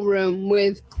ballroom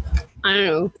with,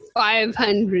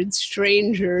 500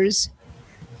 strangers,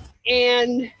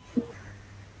 and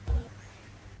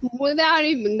without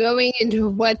even going into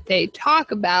what they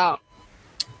talk about,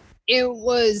 it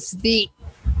was the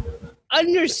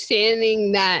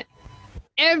understanding that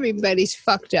everybody's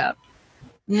fucked up.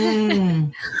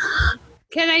 Mm.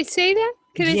 Can I say that?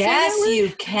 Can I yes, say that? You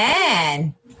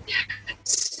can.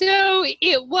 So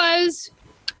it was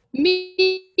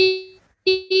me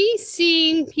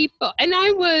seeing people, and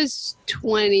I was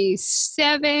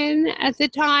 27 at the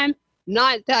time,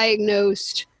 not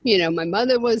diagnosed. My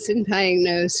mother wasn't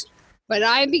diagnosed, but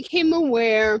I became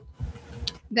aware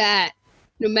that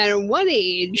no matter what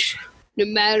age, no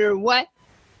matter what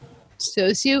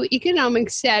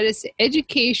socioeconomic status,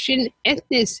 education,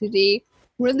 ethnicity,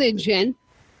 religion,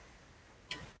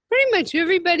 pretty much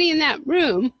everybody in that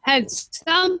room had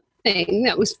something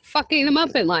that was fucking them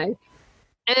up in life.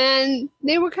 And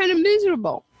they were kind of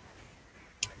miserable.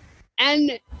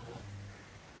 And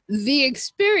the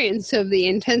experience of the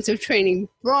intensive training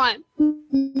brought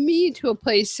me to a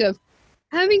place of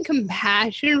having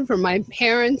compassion for my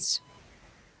parents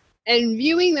and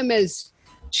viewing them as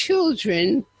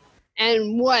children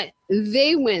and what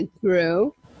they went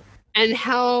through and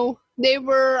how they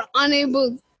were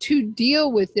unable to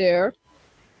deal with their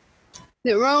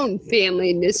own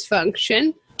family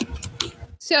dysfunction.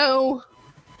 So,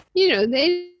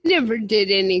 they never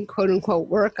did any quote unquote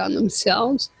work on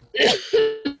themselves.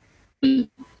 and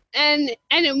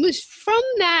it was from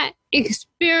that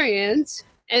experience,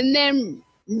 and then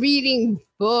reading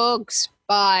books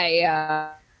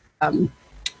by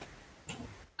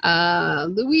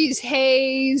Louise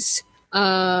Hayes,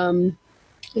 and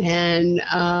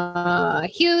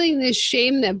Healing the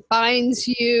Shame That Binds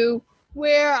You,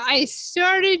 where I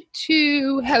started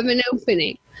to have an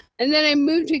opening. And then I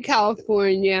moved to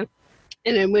California,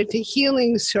 and I went to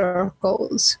healing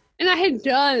circles. And I had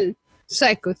done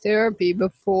psychotherapy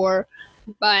before,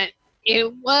 but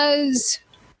it was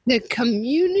the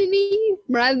community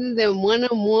rather than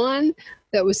one-on-one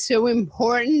that was so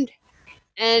important.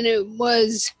 And it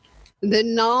was the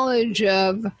knowledge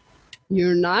of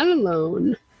you're not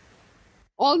alone.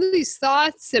 All these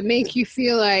thoughts that make you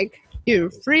feel like you're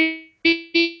a freak,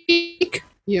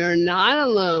 you're not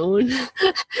alone.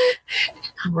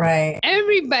 Right.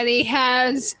 Everybody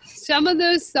has some of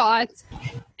those thoughts.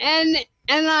 And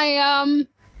I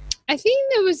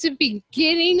think that was the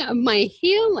beginning of my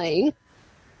healing.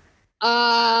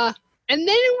 And then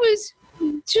it was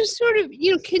just sort of,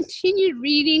 continued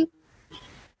reading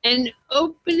and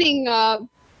opening up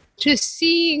to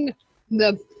seeing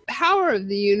the power of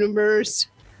the universe.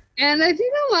 And I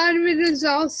think a lot of it is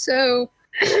also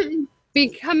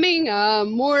becoming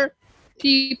more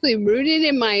deeply rooted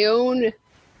in my own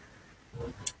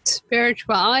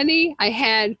spirituality. I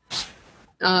had,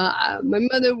 my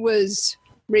mother was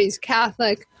raised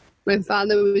Catholic. My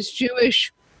father was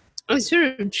Jewish. I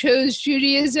sort of chose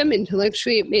Judaism.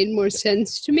 Intellectually, it made more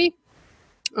sense to me.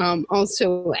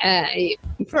 Also,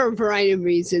 for a variety of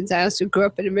reasons. I also grew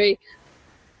up in a very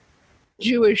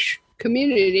Jewish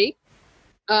community.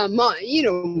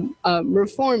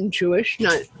 Reformed Jewish,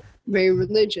 not very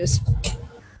religious.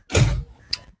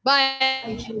 But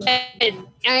I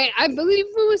believe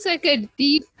it was like a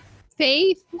deep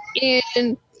faith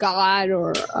in God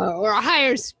or a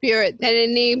higher spirit that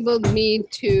enabled me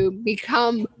to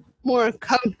become more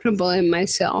comfortable in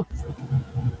myself.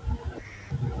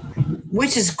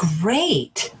 Which is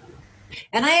great.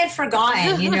 And I had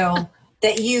forgotten,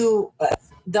 that you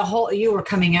were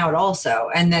coming out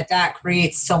also, and that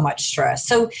creates so much stress.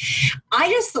 So I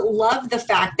just love the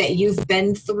fact that you've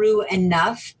been through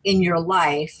enough in your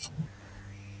life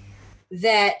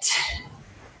that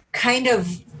kind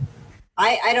of,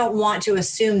 I don't want to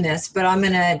assume this, but I'm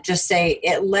going to just say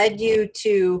it led you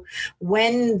to,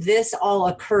 when this all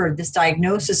occurred, this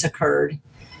diagnosis occurred,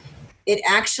 it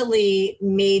actually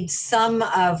made some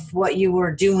of what you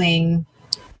were doing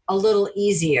a little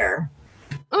easier.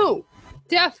 Oh,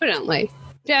 definitely.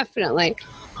 I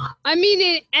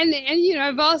mean,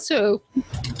 I've also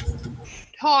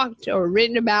talked or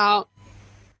written about,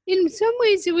 in some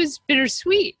ways it was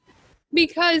bittersweet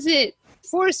because it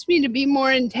forced me to be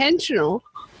more intentional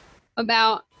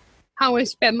about how I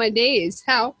spend my days,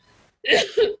 how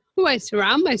who I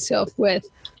surround myself with,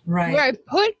 Right. where I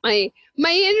put my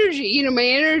energy. You know, my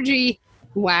energy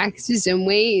waxes and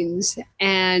wanes,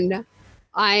 and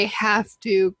I have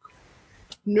to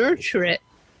nurture it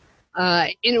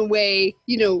in a way.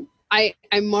 You know, I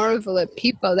marvel at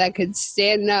people that could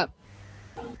stand up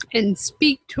and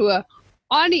speak to a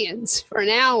audience for an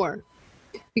hour,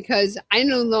 because I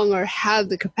no longer have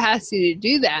the capacity to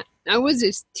do that. I was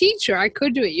a teacher. I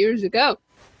could do it years ago.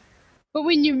 But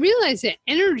when you realize that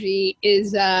energy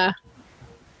is,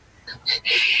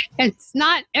 it's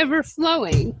not ever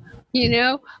flowing, you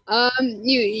know,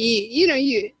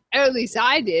 you, or at least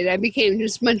I did. I became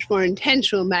just much more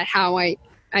intentional about how I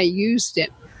used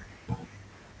it.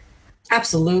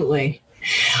 Absolutely.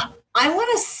 I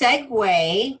want to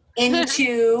segue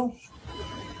into,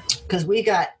 because we've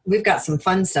got some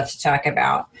fun stuff to talk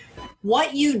about,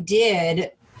 what you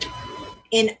did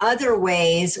in other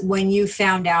ways when you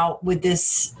found out with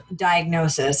this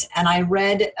diagnosis. And I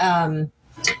read an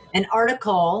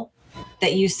article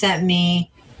that you sent me.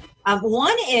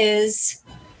 One is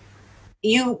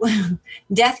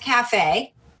Death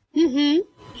Cafe.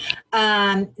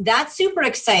 Mm-hmm. That's super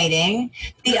exciting.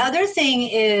 The other thing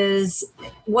is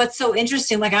what's so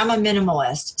interesting, like I'm a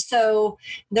minimalist. So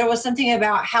there was something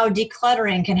about how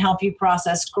decluttering can help you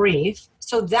process grief.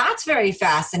 So that's very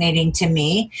fascinating to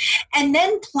me. And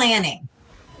then planning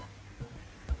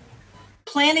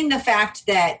the fact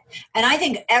that, and I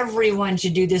think everyone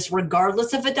should do this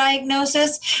regardless of a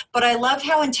diagnosis, but I love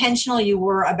how intentional you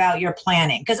were about your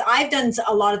planning, because I've done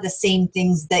a lot of the same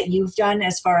things that you've done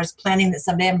as far as planning that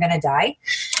someday I'm going to die.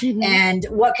 Mm-hmm. And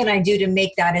what can I do to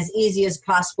make that as easy as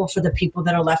possible for the people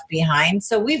that are left behind?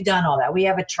 So we've done all that. We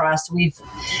have a trust. We've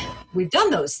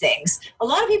done those things. A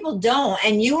lot of people don't,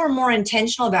 and you were more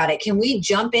intentional about it. Can we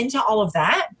jump into all of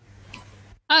that?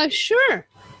 Sure.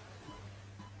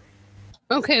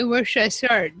 Okay, where should I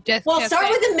start? Start with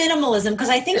the minimalism, because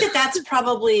I think that's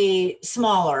probably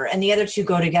smaller, and the other two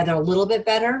go together a little bit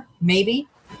better, maybe.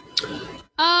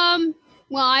 Well,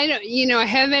 I don't. You know, I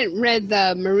haven't read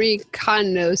the Marie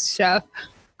Kondo stuff.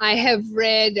 I have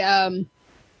read. I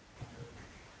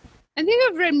think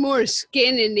I've read more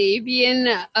Scandinavian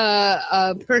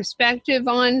perspective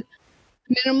on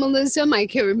minimalism. I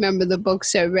can't remember the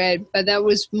books I read, but that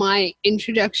was my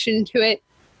introduction to it.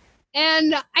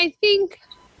 And I think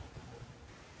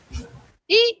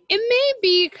it may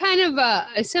be kind of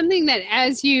something that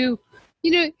as you're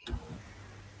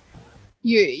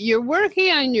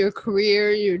working on your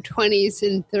career, your 20s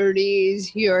and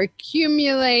 30s, you're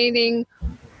accumulating,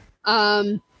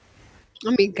 I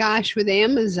mean, gosh, with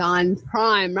Amazon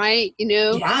Prime, right? You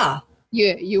know, yeah,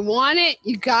 you want it,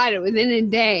 you got it within a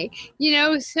day, you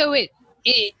know, so it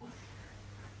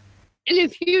and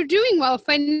if you're doing well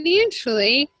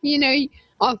financially, you know,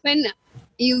 often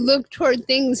you look toward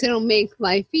things that'll make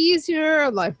life easier,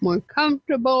 life more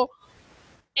comfortable.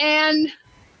 And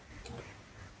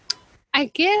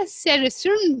I guess at a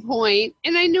certain point,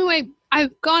 and I know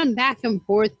I've gone back and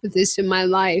forth with this in my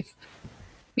life,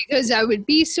 because I would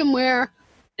be somewhere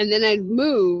and then I'd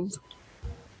move.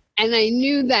 And I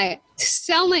knew that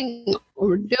selling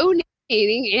or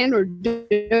donating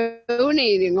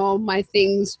all my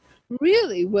things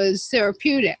really was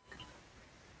therapeutic.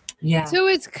 Yeah. So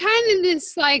it's kind of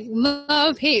this like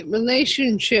love-hate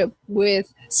relationship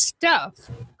with stuff.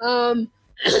 And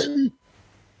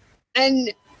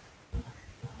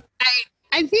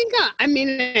I think,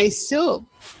 I still,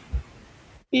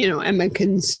 you know, I'm a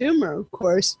consumer, of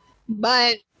course,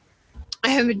 but I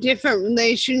have a different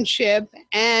relationship,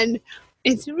 and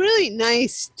it's really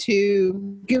nice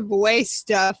to give away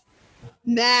stuff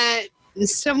that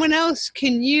someone else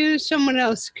can use, someone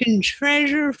else can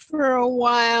treasure for a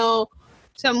while,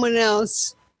 someone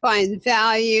else finds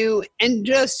value, and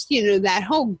just, you know, that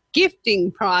whole gifting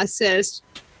process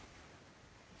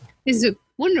is a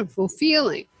wonderful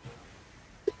feeling.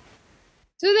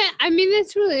 So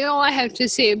that's really all I have to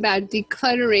say about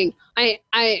decluttering. I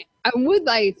would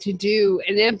like to do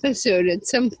an episode at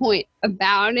some point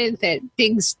about it that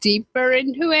digs deeper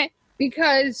into it,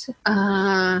 because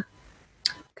God,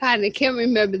 I can't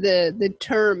remember the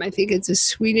term. I think it's a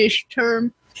Swedish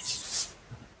term.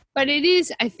 But it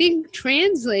is, I think,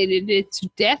 translated, it's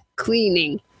death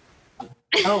cleaning.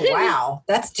 Oh, wow.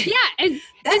 That's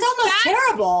almost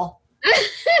terrible.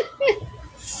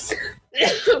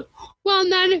 Well,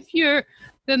 not if you're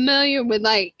familiar with,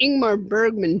 like, Ingmar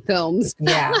Bergman films.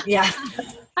 Yeah.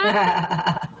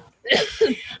 I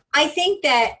think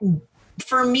that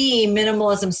for me,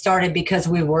 minimalism started because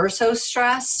we were so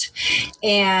stressed,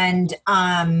 and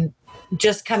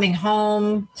just coming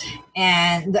home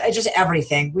and just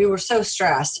everything. We were so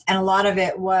stressed. And a lot of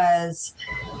it was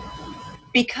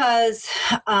because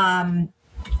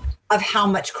of how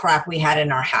much crap we had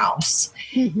in our house.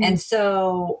 Mm-hmm. And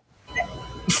so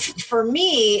for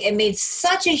me, it made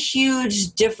such a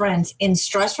huge difference in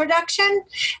stress reduction.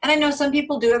 And I know some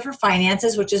people do it for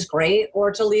finances, which is great,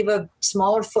 or to leave a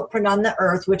smaller footprint on the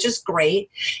earth, which is great.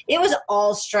 It was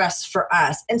all stress for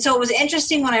us. And so it was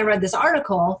interesting when I read this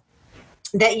article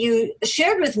that you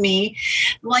shared with me,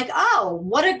 like, oh,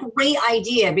 what a great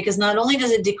idea, because not only does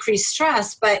it decrease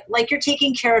stress, but like you're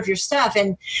taking care of your stuff.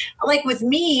 And like with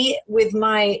me,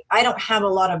 I don't have a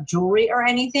lot of jewelry or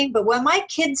anything, but when my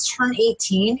kids turn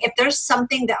 18, if there's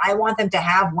something that I want them to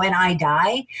have when I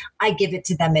die, I give it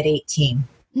to them at 18.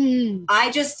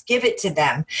 I just give it to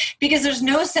them, because there's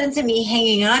no sense in me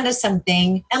hanging on to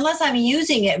something unless I'm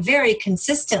using it very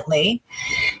consistently.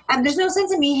 And there's no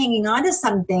sense in me hanging on to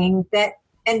something that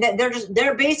they're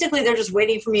just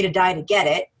waiting for me to die to get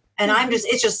it. And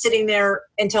it's just sitting there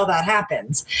until that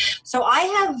happens. So I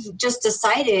have just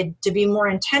decided to be more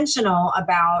intentional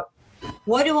about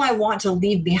what do I want to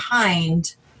leave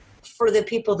behind for the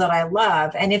people that I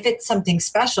love. And if it's something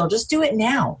special, just do it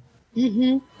now.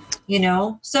 Mm-hmm.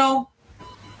 So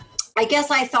I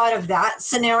guess I thought of that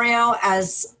scenario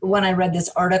as when I read this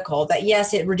article, that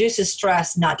yes, it reduces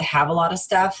stress not to have a lot of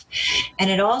stuff. And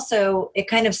it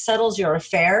kind of settles your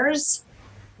affairs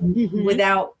mm-hmm.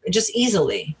 without just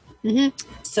easily. Mm-hmm.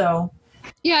 So.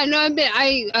 Yeah, no,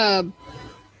 I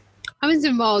was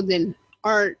involved in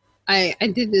art. I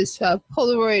did this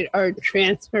Polaroid art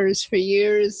transfers for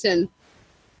years and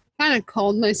kind of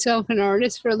called myself an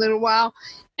artist for a little while.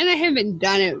 And I haven't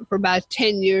done it for about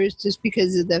 10 years just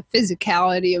because of the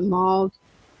physicality involved.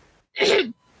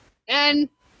 And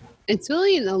it's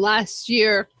only in the last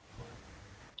year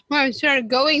where I started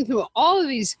going through all of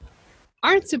these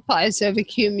art supplies I've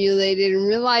accumulated and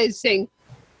realizing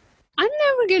I'm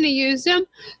never going to use them.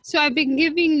 So I've been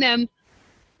giving them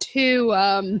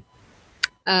to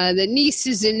the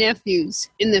nieces and nephews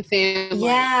in the family.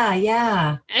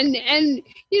 Yeah. And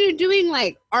doing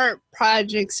like art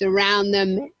projects around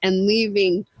them and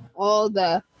leaving all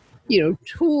the,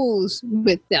 tools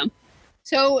with them.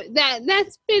 So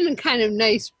that's been a kind of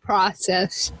nice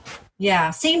process. Yeah,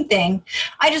 same thing.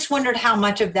 I just wondered how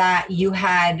much of that you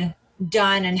had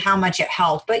done and how much it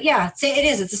helped. But yeah,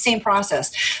 it's the same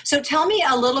process. So tell me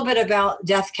a little bit about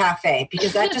Death Cafe,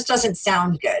 because that just doesn't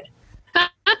sound good.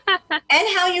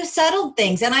 And how you settled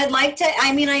things. And I'd like to,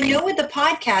 I know with the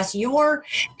podcast, you're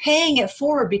paying it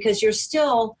forward because you're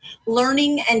still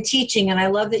learning and teaching. And I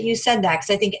love that you said that, because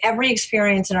I think every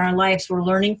experience in our lives we're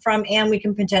learning from and we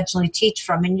can potentially teach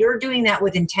from. And you're doing that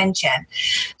with intention.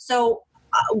 So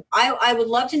I would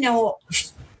love to know,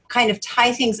 kind of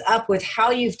tie things up with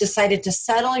how you've decided to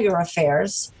settle your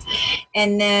affairs,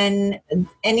 and then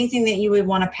anything that you would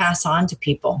want to pass on to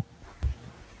people.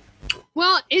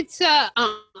 Well, it's an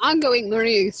ongoing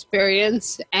learning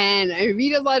experience, and I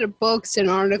read a lot of books and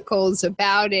articles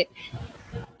about it.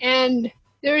 And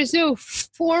there is no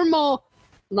formal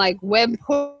web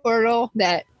portal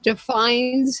that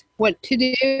defines what to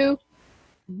do,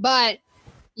 but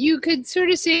you could sort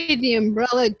of say the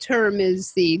umbrella term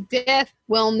is the death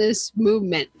wellness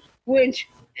movement, which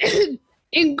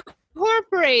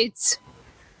incorporates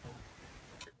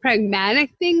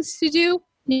pragmatic things to do.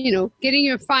 Getting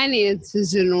your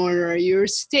finances in order, your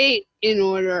estate in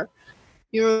order,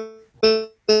 your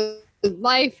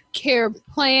life care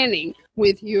planning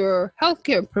with your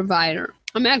healthcare provider.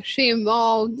 I'm actually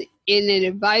involved in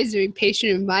an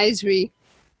patient advisory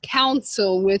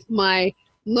council with my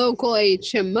local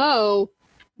HMO,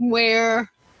 where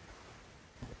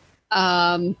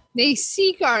they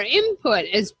seek our input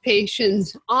as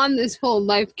patients on this whole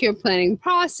life care planning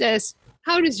process.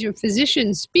 How does your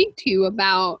physician speak to you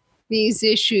about these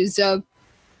issues of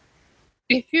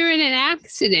if you're in an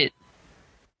accident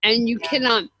and you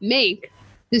cannot make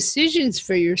decisions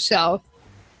for yourself,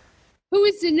 who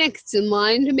is the next in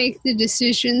line to make the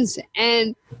decisions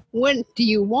and what do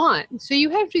you want? So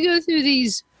you have to go through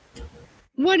these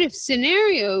what if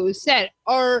scenarios that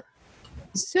are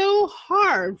so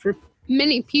hard for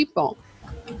many people,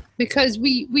 because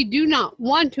we do not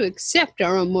want to accept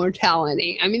our own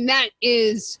mortality. That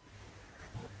is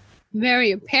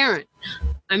very apparent.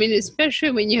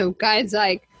 Especially when you have guys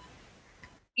like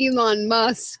Elon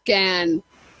Musk and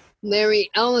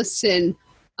Larry Ellison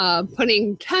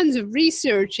putting tons of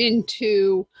research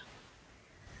into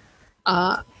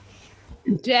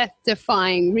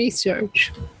death-defying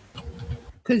research.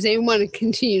 because they want to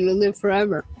continue to live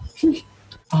forever.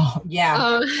 Oh,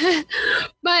 yeah.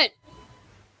 But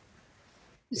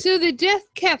so the Death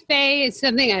Cafe is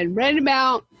something I'd read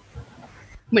about,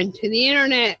 went to the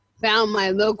internet, found my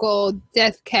local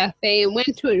Death Cafe and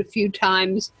went to it a few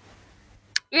times.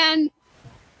 And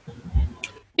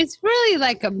it's really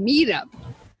like a meetup.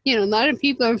 You know, a lot of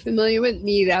people are familiar with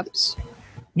meetups.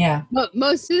 Yeah. But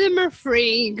most of them are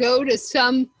free. You go to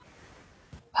some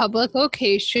public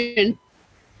location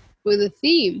with a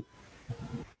theme.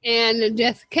 And the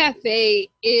Death Cafe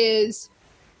is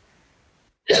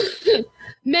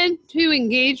meant to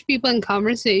engage people in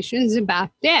conversations about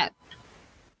death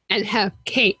and have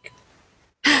cake.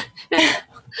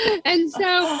 And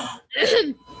so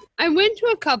I went to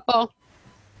a couple.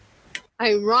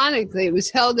 Ironically, it was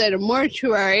held at a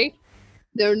mortuary.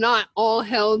 They're not all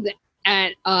held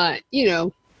at,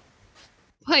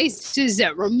 places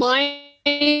that remind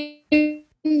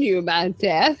you about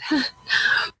death.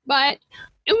 But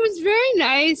it was very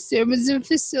nice. There was a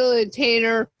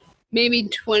facilitator. Maybe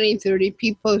 20, 30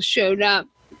 people showed up.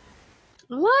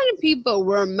 A lot of people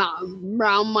were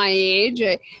around my age.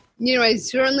 I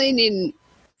certainly didn't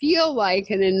feel like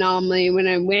an anomaly when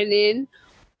I went in.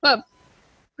 But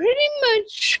pretty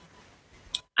much,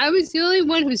 I was the only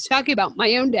one who was talking about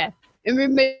my own death.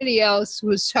 Everybody else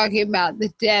was talking about the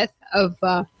death of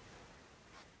a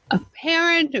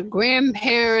parent, a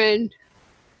grandparent,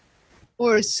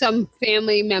 or some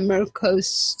family member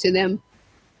close to them,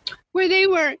 where they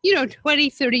were, 20,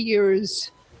 30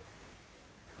 years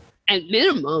at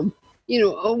minimum,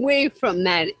 away from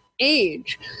that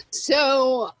age.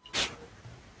 So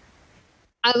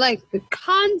I like the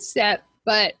concept,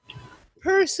 but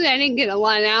personally, I didn't get a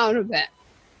lot out of it.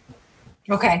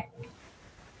 Okay.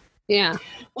 Yeah.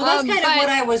 Well, that's kind of what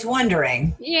I was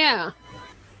wondering. Yeah.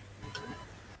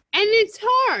 And it's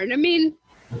hard. I mean,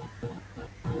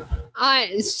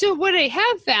 so what I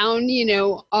have found,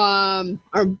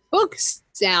 are books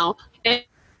now, and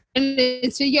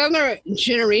it's a younger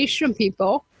generation of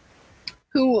people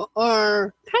who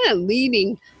are kind of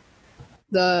leading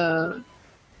the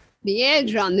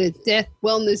edge on the death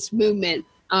wellness movement.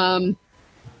 And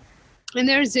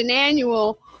there's an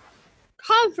annual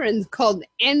conference called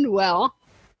End Well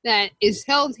that is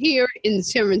held here in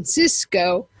San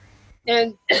Francisco.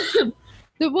 And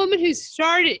the woman who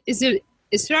started is a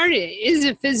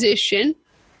physician,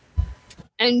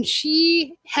 and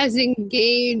she has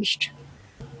engaged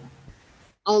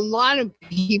a lot of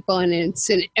people, and it's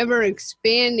an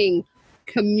ever-expanding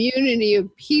community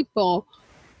of people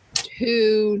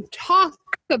to talk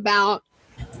about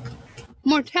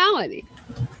mortality.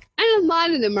 And a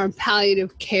lot of them are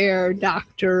palliative care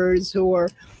doctors or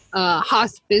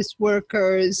hospice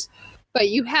workers, but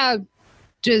you have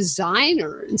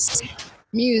designers,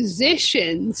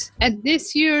 musicians. At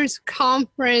this year's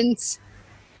conference,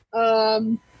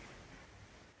 there's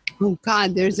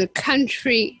a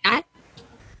country, I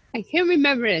can't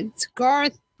remember it. It's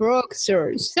Garth Brooks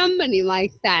or somebody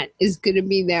like that is going to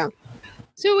be there.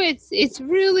 So it's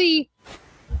really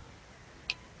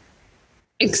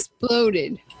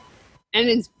exploded, and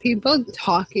it's people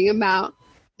talking about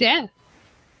death.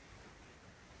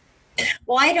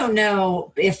 Well, I don't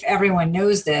know if everyone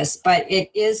knows this, but it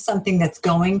is something that's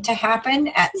going to happen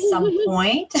at some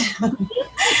point.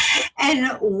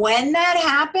 And when that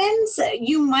happens,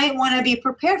 you might want to be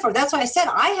prepared for it. That's why I said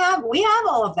we have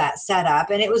all of that set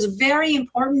up. And it was very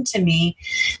important to me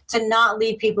to not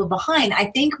leave people behind.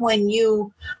 I think when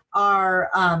you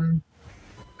are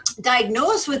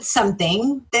diagnosed with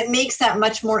something that makes that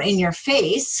much more in your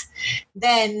face,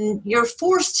 then you're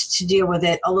forced to deal with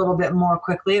it a little bit more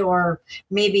quickly, or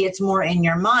maybe it's more in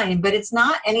your mind, but it's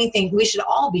not anything. We should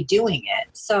all be doing it.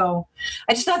 So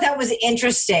I just thought that was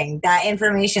interesting, that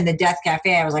information, the Death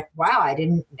Cafe. I was like, wow, I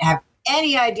didn't have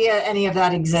any idea any of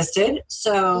that existed.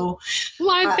 So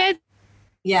well, I bet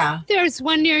there's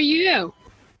one near you.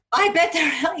 I bet there.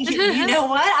 You know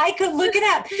what? I could look it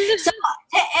up. So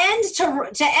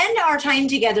to end our time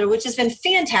together, which has been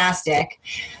fantastic,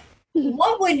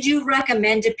 what would you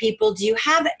recommend to people?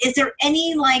 Is there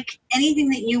anything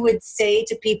that you would say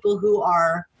to people who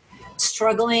are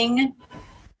struggling,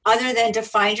 other than to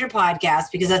find your podcast,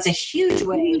 because that's a huge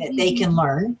way that they can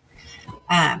learn.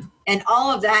 And all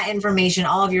of that information,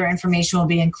 all of your information will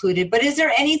be included. But is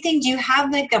there anything? Do you have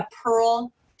like a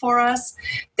pearl for us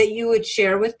that you would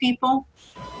share with people?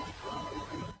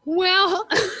 Well,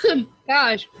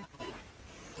 gosh,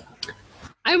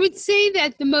 I would say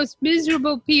that the most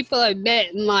miserable people I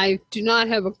met in life do not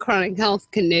have a chronic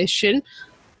health condition,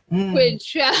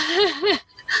 which,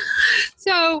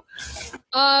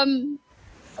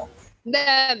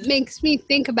 that makes me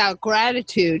think about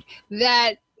gratitude.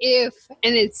 That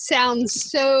and it sounds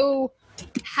so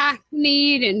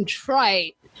hackneyed and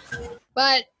trite,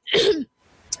 but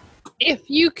if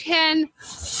you can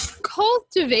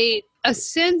cultivate a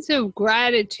sense of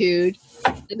gratitude,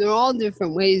 and there are all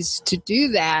different ways to do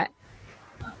that,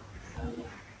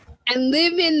 and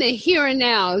live in the here and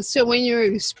now. So when you're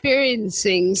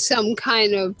experiencing some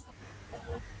kind of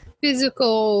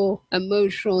physical,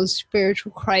 emotional,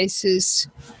 spiritual crisis,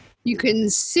 you can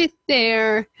sit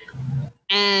there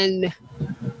and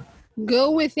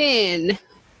go within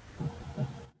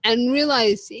and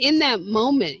realize in that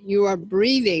moment you are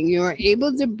breathing, you are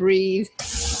able to breathe,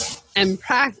 and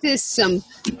practice some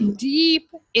deep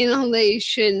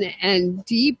inhalation and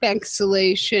deep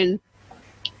exhalation,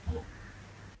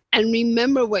 and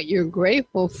remember what you're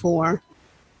grateful for.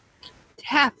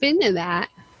 Tap into that.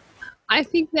 I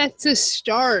think that's a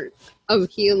start of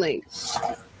healing.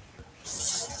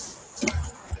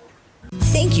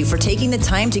 Thank you for taking the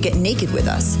time to get naked with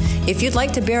us. If you'd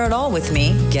like to bear it all with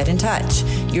me, get in touch.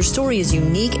 Your story is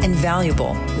unique and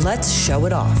valuable. Let's show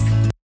it off.